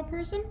think about a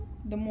person,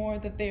 the more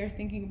that they are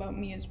thinking about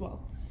me as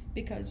well.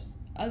 Because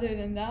other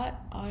than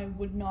that, I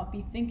would not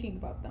be thinking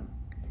about them.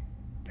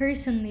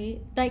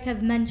 Personally, like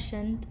I've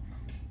mentioned,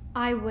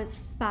 I was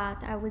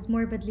fat. I was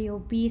morbidly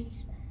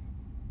obese.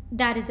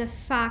 That is a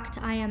fact.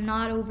 I am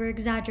not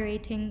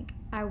over-exaggerating.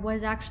 I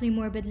was actually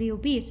morbidly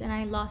obese and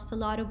I lost a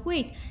lot of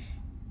weight.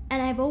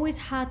 And I've always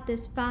had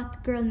this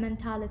fat girl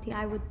mentality,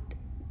 I would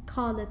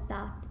call it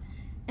that.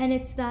 And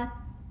it's that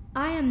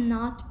I am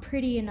not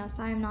pretty enough,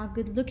 I am not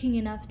good looking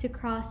enough to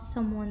cross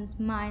someone's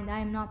mind. I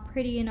am not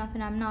pretty enough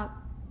and I'm not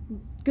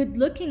good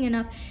looking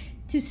enough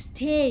to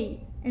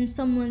stay in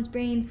someone's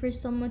brain for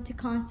someone to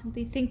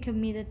constantly think of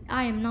me, that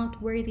I am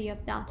not worthy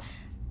of that.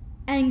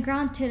 And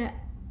granted,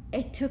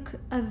 it took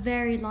a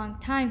very long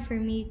time for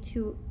me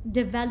to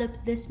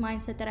develop this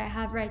mindset that I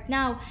have right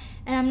now.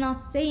 And I'm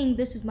not saying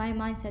this is my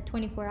mindset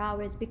 24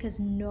 hours, because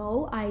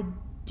no, I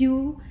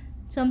do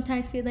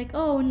sometimes feel like,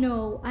 oh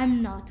no,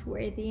 I'm not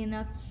worthy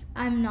enough.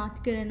 I'm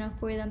not good enough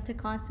for them to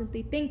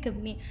constantly think of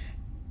me.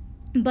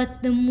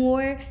 But the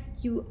more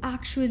you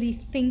actually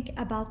think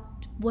about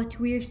what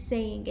we're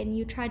saying and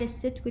you try to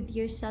sit with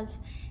yourself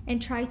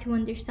and try to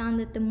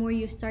understand it, the more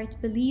you start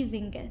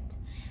believing it.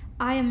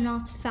 I am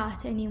not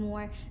fat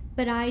anymore,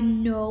 but I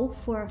know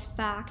for a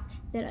fact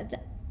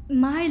that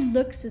my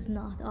looks is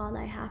not all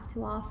I have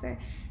to offer.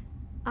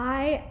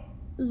 I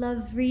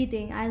love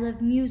reading, I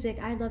love music,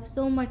 I love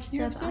so much stuff.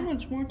 You have so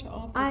much more to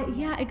offer.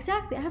 Yeah,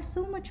 exactly. I have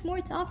so much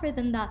more to offer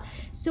than that.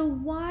 So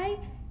why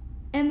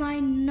am I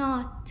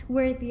not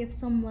worthy of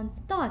someone's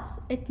thoughts?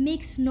 It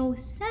makes no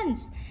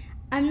sense.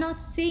 I'm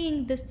not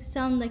saying this to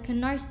sound like a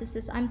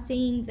narcissist. I'm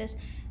saying this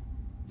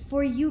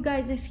for you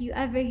guys, if you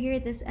ever hear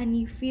this and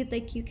you feel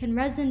like you can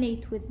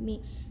resonate with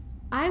me.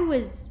 I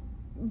was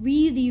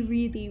really,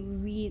 really,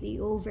 really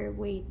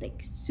overweight,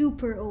 like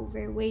super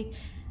overweight.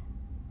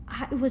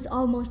 It was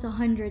almost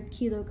 100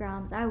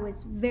 kilograms. I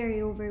was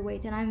very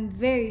overweight and I'm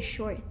very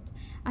short.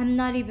 I'm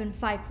not even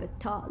 5 foot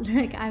tall.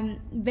 Like, I'm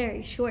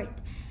very short.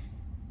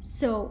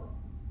 So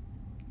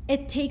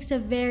it takes a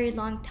very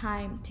long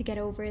time to get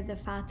over the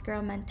fat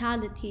girl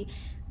mentality,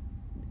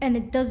 and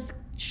it does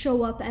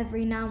show up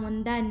every now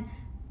and then.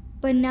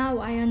 But now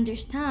I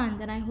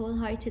understand and I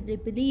wholeheartedly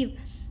believe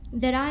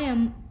that I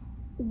am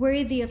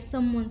worthy of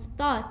someone's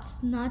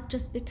thoughts, not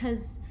just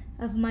because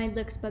of my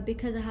looks, but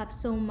because I have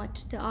so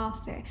much to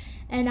offer.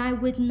 And I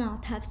would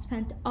not have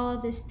spent all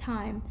this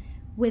time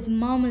with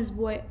Mama's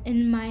Boy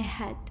in my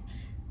head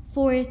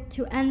for it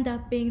to end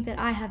up being that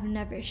I have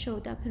never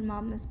showed up in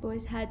Mama's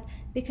boy's head,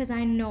 because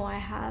I know I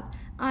have.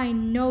 I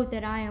know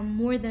that I am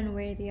more than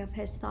worthy of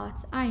his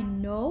thoughts. I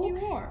know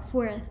You are.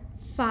 for a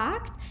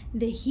fact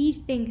that he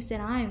thinks that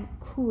I'm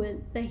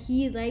cool, that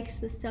he likes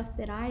the stuff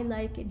that I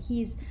like, and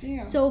he's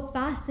Yeah. so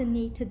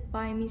fascinated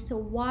by me. So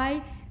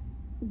why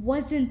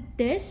wasn't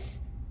this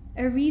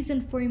a reason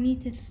for me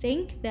to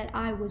think that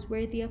I was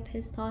worthy of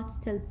his thoughts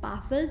still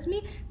baffles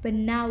me? But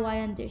now I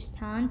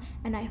understand,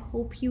 and I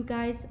hope you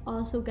guys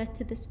also get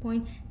to this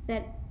point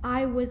that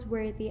I was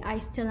worthy, I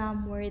still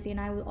am worthy, and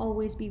I will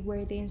always be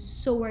worthy, and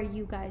so are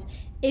you guys.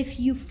 If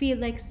you feel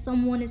like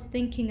someone is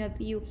thinking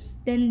of you,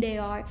 then they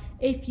are.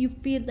 If you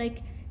feel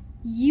like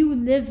you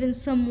live in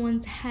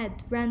someone's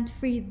head rent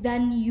free,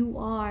 then you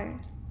are.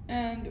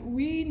 And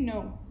we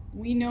know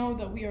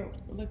that we are,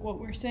 like, what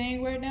we're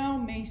saying right now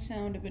may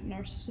sound a bit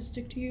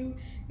narcissistic to you,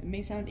 it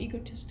may sound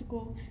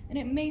egotistical, and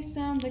it may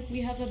sound like we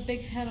have a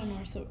big head on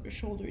our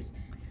shoulders.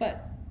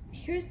 But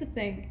here's the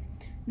thing,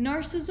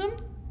 narcissism,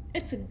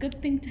 it's a good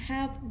thing to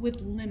have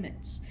with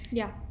limits.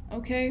 Yeah.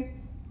 Okay?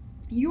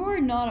 You're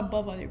not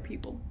above other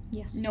people.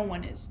 Yes. No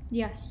one is.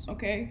 Yes.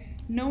 Okay?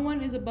 No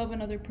one is above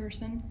another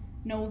person.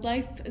 No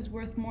life is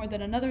worth more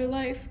than another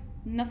life.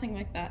 Nothing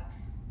like that.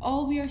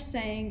 All we are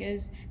saying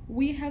is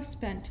we have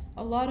spent,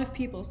 a lot of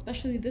people,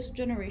 especially this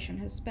generation,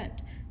 has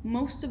spent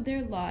most of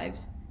their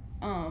lives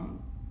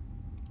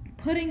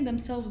putting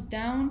themselves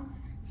down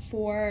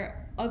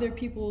for other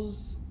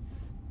people's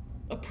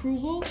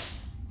approval,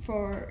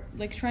 for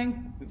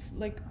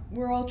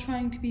we're all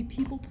trying to be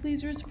people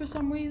pleasers for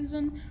some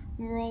reason.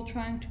 We're all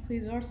trying to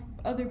please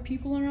other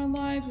people in our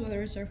lives,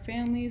 whether it's our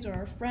families or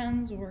our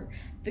friends or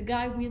the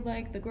guy we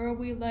like, the girl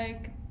we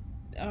like,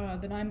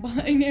 the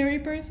non-binary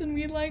person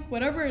we like,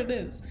 whatever it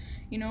is.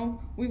 You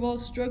know, we've all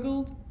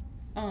struggled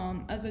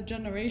as a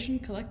generation,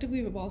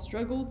 collectively, we've all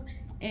struggled,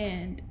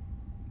 and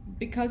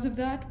because of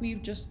that,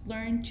 we've just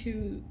learned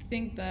to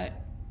think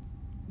that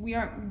we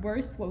aren't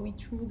worth what we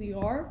truly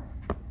are,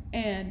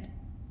 and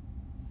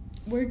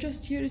we're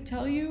just here to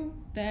tell you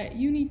that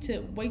you need to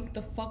wake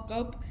the fuck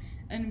up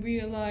and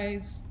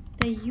realize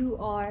that you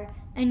are,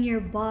 and your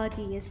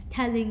body is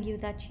telling you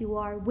that you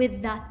are,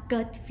 with that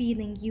gut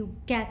feeling you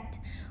get,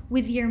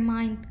 with your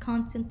mind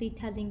constantly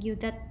telling you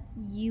that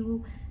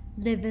you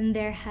live in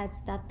their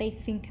heads, that they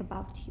think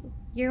about you.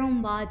 Your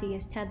own body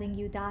is telling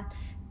you that.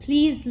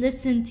 Please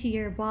listen to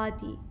your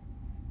body,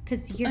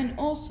 because you're... And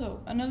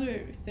also,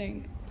 another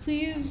thing,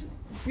 please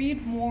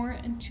read more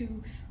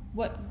into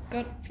what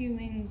gut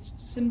feelings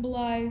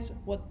symbolize,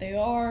 what they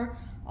are.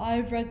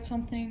 I've read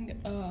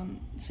something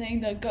saying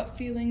that gut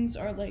feelings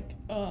are like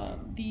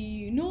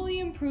the newly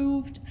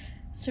improved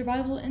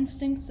survival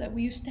instincts that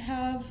we used to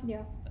have,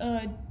 Yeah.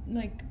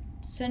 like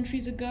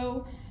centuries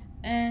ago,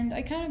 and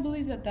I kind of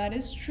believe that that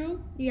is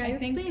true. Yeah, you I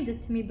think, explained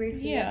it to me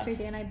briefly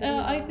yesterday, and I believe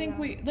I it, think yeah.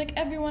 we, like,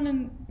 everyone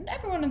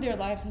in their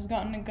lives has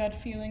gotten a gut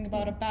feeling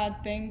about a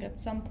bad thing at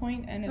some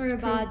point, and it's or a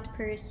bad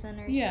person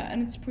or yeah, something.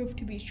 and it's proved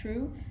to be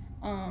true.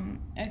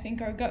 I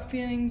think our gut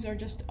feelings are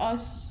just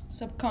us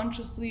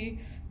subconsciously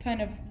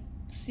kind of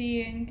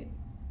seeing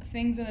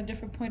things in a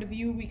different point of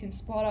view. We can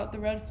spot out the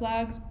red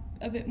flags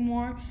a bit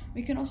more.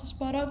 We can also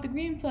spot out the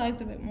green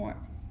flags a bit more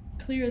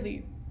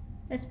clearly.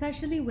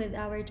 Especially with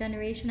our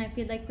generation, I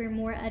feel like we're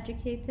more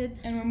educated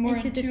And we're more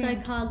into in the tune.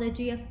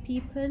 psychology of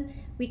people.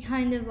 We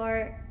kind of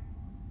are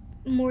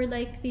more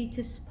likely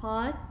to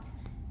spot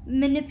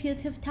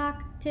manipulative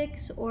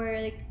tactics or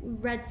like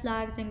red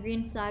flags and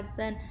green flags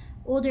than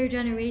older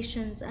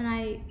generations.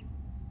 And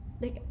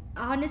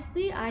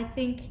honestly, I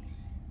think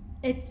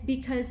it's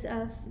because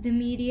of the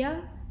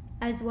media,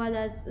 as well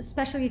as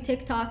especially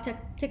TikTok.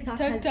 TikTok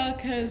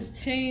has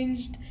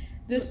changed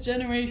this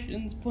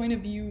generation's point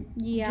of view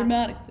Yeah.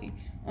 dramatically.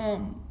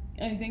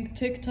 I think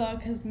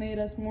TikTok has made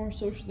us more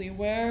socially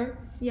aware,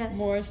 Yes.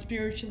 more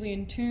spiritually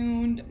in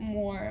tuned,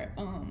 more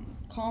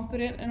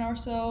confident in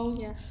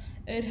ourselves. Yes.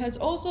 It has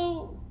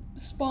also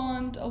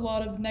spawned a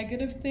lot of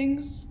negative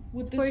things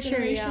with this For sure,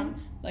 generation,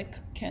 yeah. like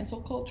cancel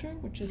culture,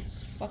 which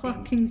is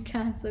Fucking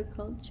cancel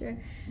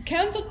culture.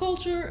 Cancel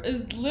culture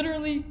is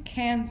literally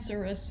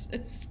cancerous.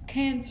 It's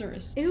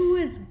cancerous. It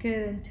was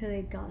good until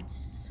it got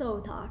so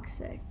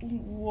toxic.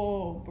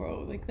 Whoa,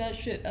 bro. Like, that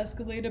shit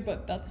escalated,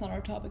 but that's not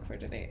our topic for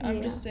today. I'm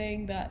Yeah. just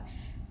saying that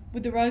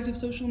with the rise of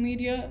social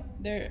media,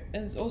 there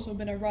has also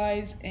been a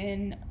rise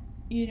in,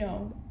 you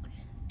know,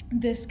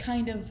 this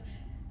kind of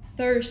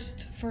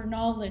thirst for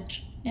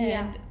knowledge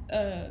and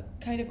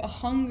kind of a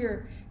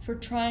hunger for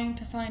trying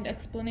to find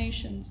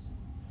explanations.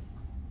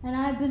 And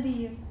I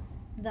believe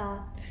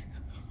that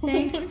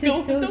thanks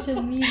to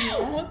social media,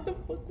 What the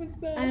fuck was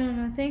that? I don't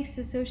know, thanks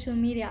to social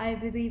media, I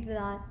believe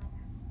that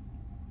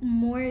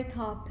more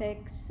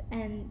topics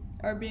and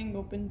Are being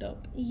opened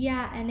up.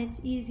 yeah, and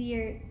it's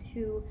easier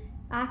to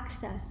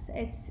access.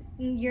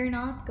 You're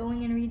not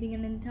going and reading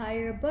an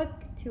entire book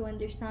to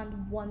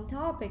understand one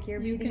topic.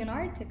 You're You reading can- an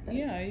article.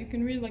 Yeah, you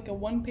can read like a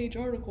 1-page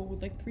article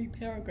with like 3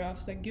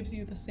 paragraphs that gives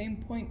you the same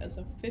point as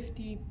a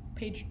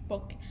 50-page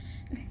book.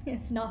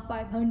 If not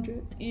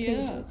 500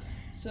 Yeah. pages.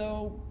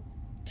 So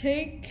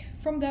take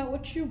from that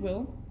what you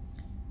will.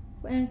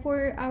 And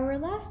for our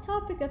last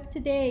topic of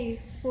today,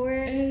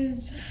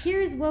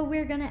 here's what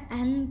we're gonna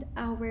end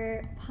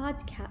our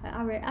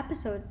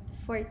episode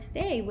for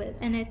today with,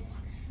 and it's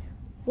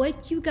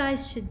what you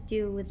guys should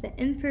do with the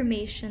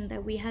information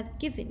that we have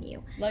given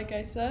you. Like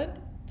I said,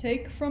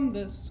 take from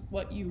this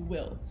what you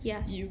will.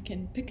 Yes. You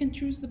can pick and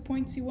choose the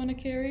points you want to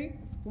carry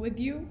with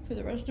you for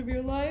the rest of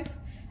your life.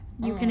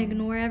 You can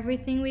ignore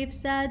everything we've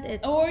said.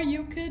 Or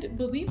you could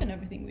believe in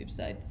everything we've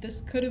said. This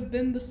could have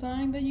been the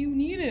sign that you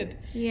needed.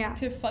 Yeah.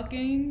 To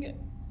fucking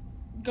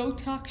go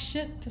talk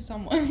shit to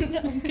someone.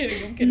 I'm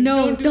kidding.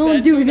 No,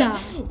 don't do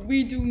that.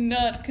 We do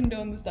not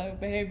condone this type of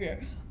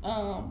behavior.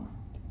 All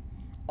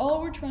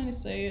we're trying to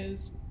say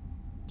is,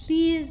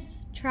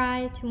 please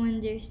try to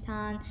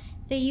understand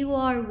that you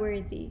are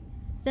worthy,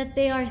 that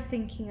they are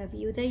thinking of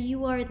you, that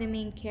you are the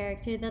main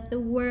character, that the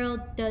world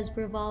does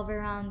revolve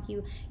around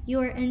you. You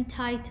are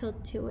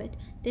entitled to it.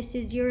 This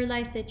is your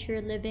life that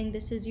you're living.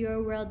 This is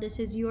your world. This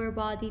is your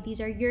body. These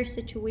are your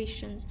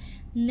situations.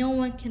 No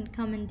one can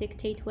come and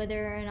dictate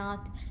whether or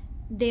not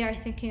they are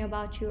thinking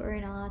about you or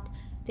not.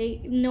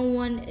 No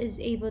one is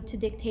able to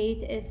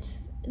dictate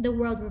if the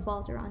world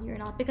revolves around you or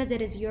not, because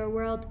it is your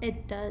world.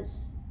 It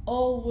does.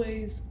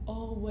 Always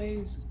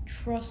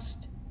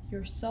trust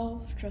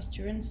yourself, trust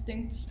your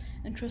instincts,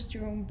 and trust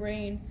your own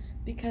brain,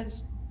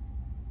 because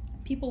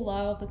people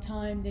lie all the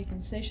time. They can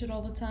say shit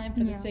all the time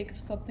for the sake of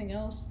something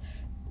else.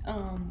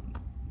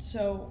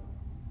 So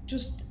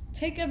just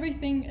take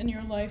everything in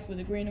your life with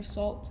a grain of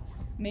salt.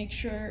 Make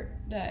sure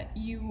that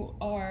you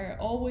are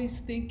always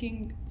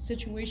thinking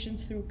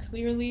situations through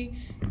clearly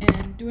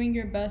and doing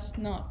your best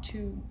not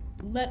to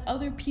let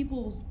other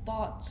people's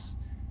thoughts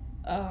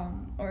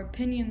or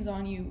opinions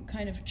on you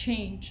kind of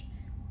change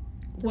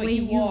the way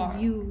you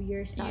view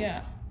yourself.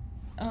 Yeah.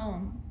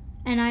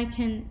 And I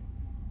can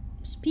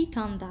speak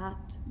on that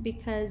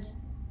because,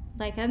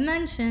 like I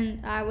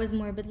mentioned, I was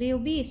morbidly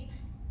obese.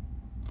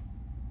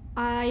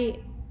 The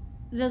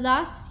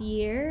last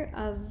year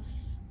of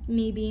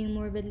me being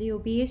morbidly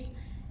obese,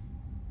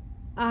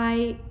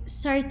 I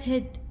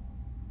started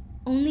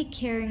only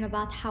caring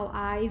about how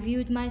I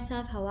viewed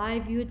myself, how I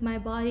viewed my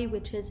body,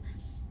 which is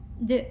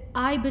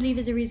I believe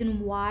is the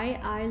reason why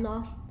I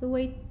lost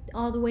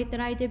all the weight that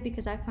I did,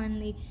 because I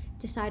finally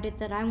decided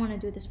that I want to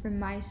do this for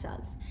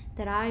myself,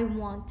 that I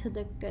want to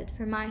look good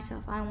for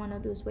myself, I want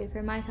to lose weight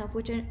for myself,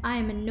 which I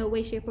am in no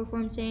way, shape, or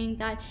form saying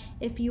that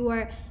if you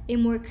are a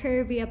more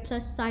curvy, a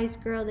plus size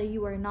girl, that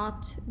you are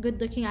not good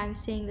looking. I'm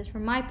saying this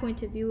from my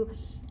point of view,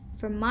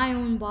 from my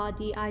own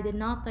body. I did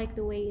not like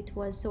the way it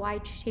was, so I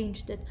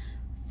changed it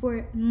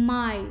for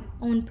my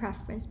own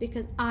preference,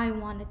 because I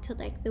wanted to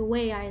like the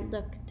way I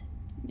looked.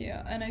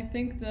 Yeah, and I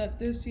think that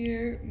this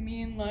year,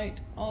 me and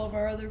Light, all of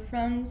our other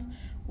friends,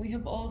 we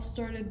have all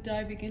started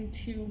diving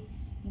into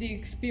the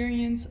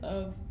experience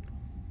of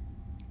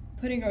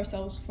putting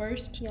ourselves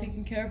first,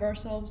 taking care of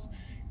ourselves,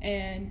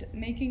 and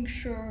making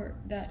sure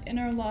that in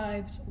our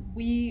lives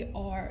we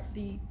are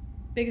the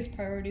biggest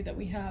priority that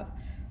we have.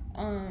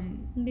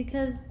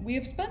 Because we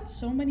have spent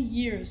so many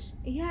years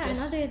and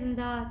other than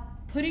that,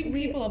 putting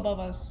people above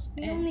us.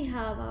 We only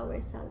have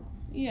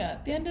ourselves. Yeah,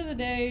 at the end of the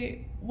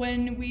day,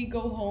 when we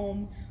go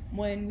home,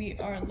 when we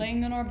are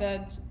laying on our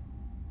beds,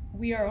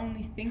 we are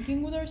only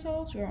thinking with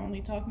ourselves, we are only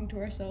talking to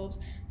ourselves.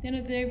 At the end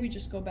of the day, we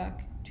just go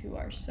back to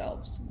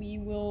ourselves. We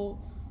will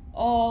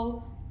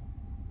all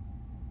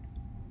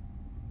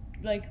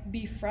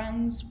be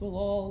friends, we'll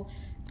all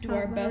do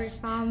our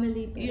best.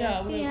 Family,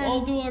 we'll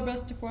all do our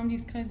best to form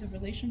these kinds of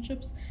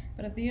relationships,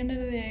 but at the end of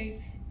the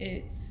day,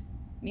 it's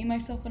me,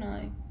 myself, and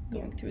I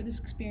going through this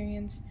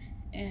experience,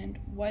 and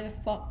why the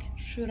fuck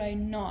should I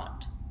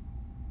not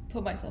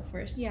put myself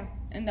first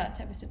in that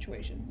type of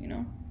situation, you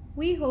know?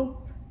 We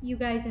hope you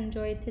guys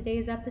enjoyed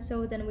today's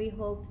episode, and we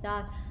hope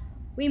that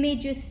we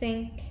made you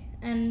think,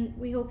 and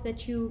we hope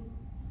that you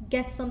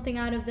get something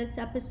out of this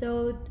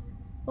episode.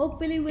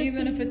 Hopefully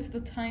even if it's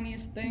the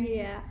tiniest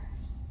things.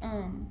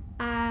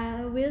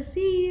 We'll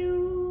see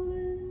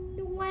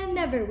you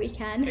whenever we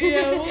can.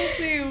 We'll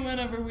see you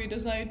whenever we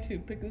decide to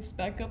pick this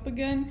back up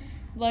again.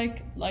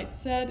 Like Light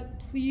said,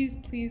 please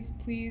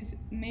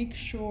make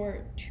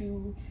sure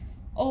to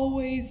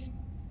always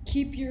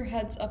keep your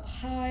heads up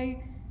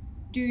high,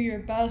 do your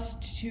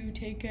best to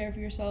take care of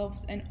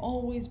yourselves, and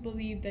always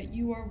believe that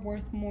you are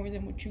worth more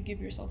than what you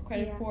give yourself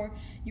credit for.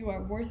 You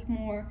are worth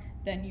more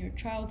than your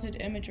childhood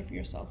image of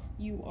yourself.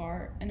 You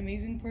are an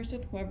amazing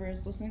person, whoever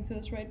is listening to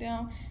this right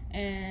now,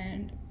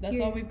 and that's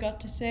all we've got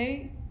to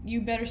say.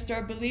 You better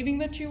start believing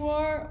that you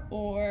are,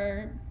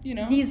 or, you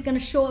know. He's gonna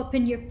show up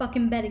in your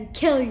fucking bed and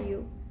kill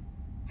you.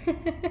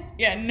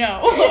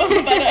 No.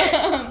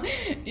 But,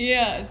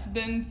 it's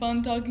been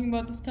fun talking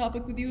about this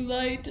topic with you,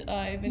 Light.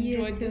 I've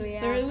enjoyed this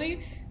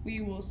thoroughly.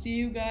 We will see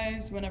you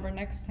guys whenever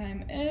next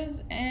time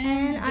is.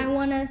 And I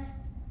want to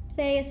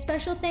say a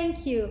special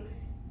thank you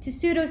to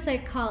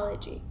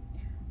Pseudopsychology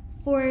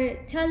for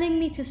telling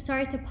me to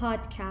start a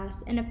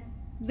podcast in a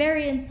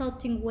very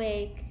insulting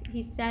way.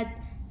 He said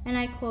and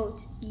I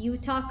quote, "You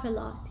talk a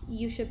lot.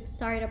 You should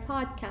start a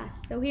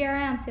podcast." So here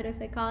I am,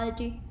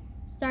 Pseudopsychology,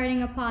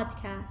 starting a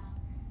podcast.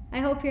 I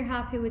hope you're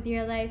happy with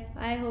your life.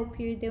 I hope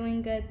you're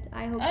doing good.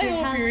 I hope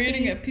you're healthy. you're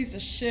eating a piece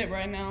of shit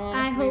right now,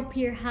 honestly. I hope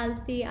you're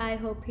healthy. I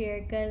hope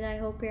you're good. I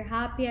hope you're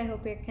happy. I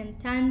hope you're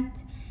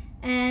content.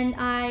 And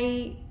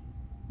I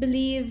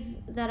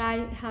believe that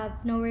I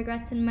have no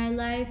regrets in my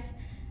life.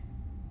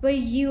 But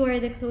you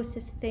are the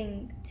closest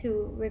thing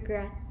to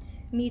regret.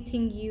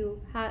 Meeting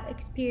you,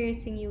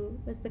 experiencing you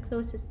was the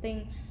closest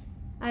thing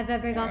I've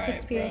ever got to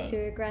experience to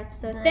regret.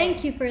 So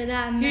thank you for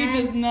that, man. He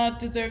does not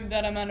deserve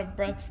that amount of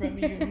breath from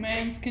you.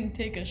 Mans can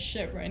take a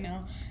shit right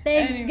now.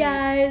 Thanks,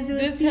 guys.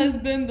 This has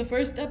been the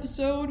first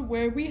episode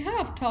where we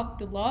have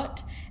talked a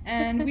lot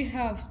and we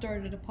have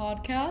started a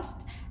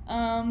podcast.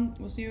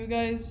 We'll see you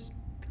guys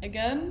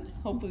again,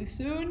 hopefully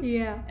soon.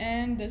 Yeah.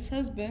 And this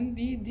has been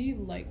the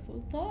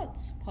Delightful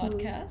Thoughts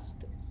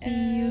podcast. See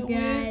you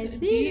guys.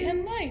 With D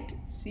and Light.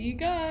 See you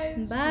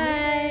guys.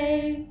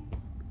 Bye. Later.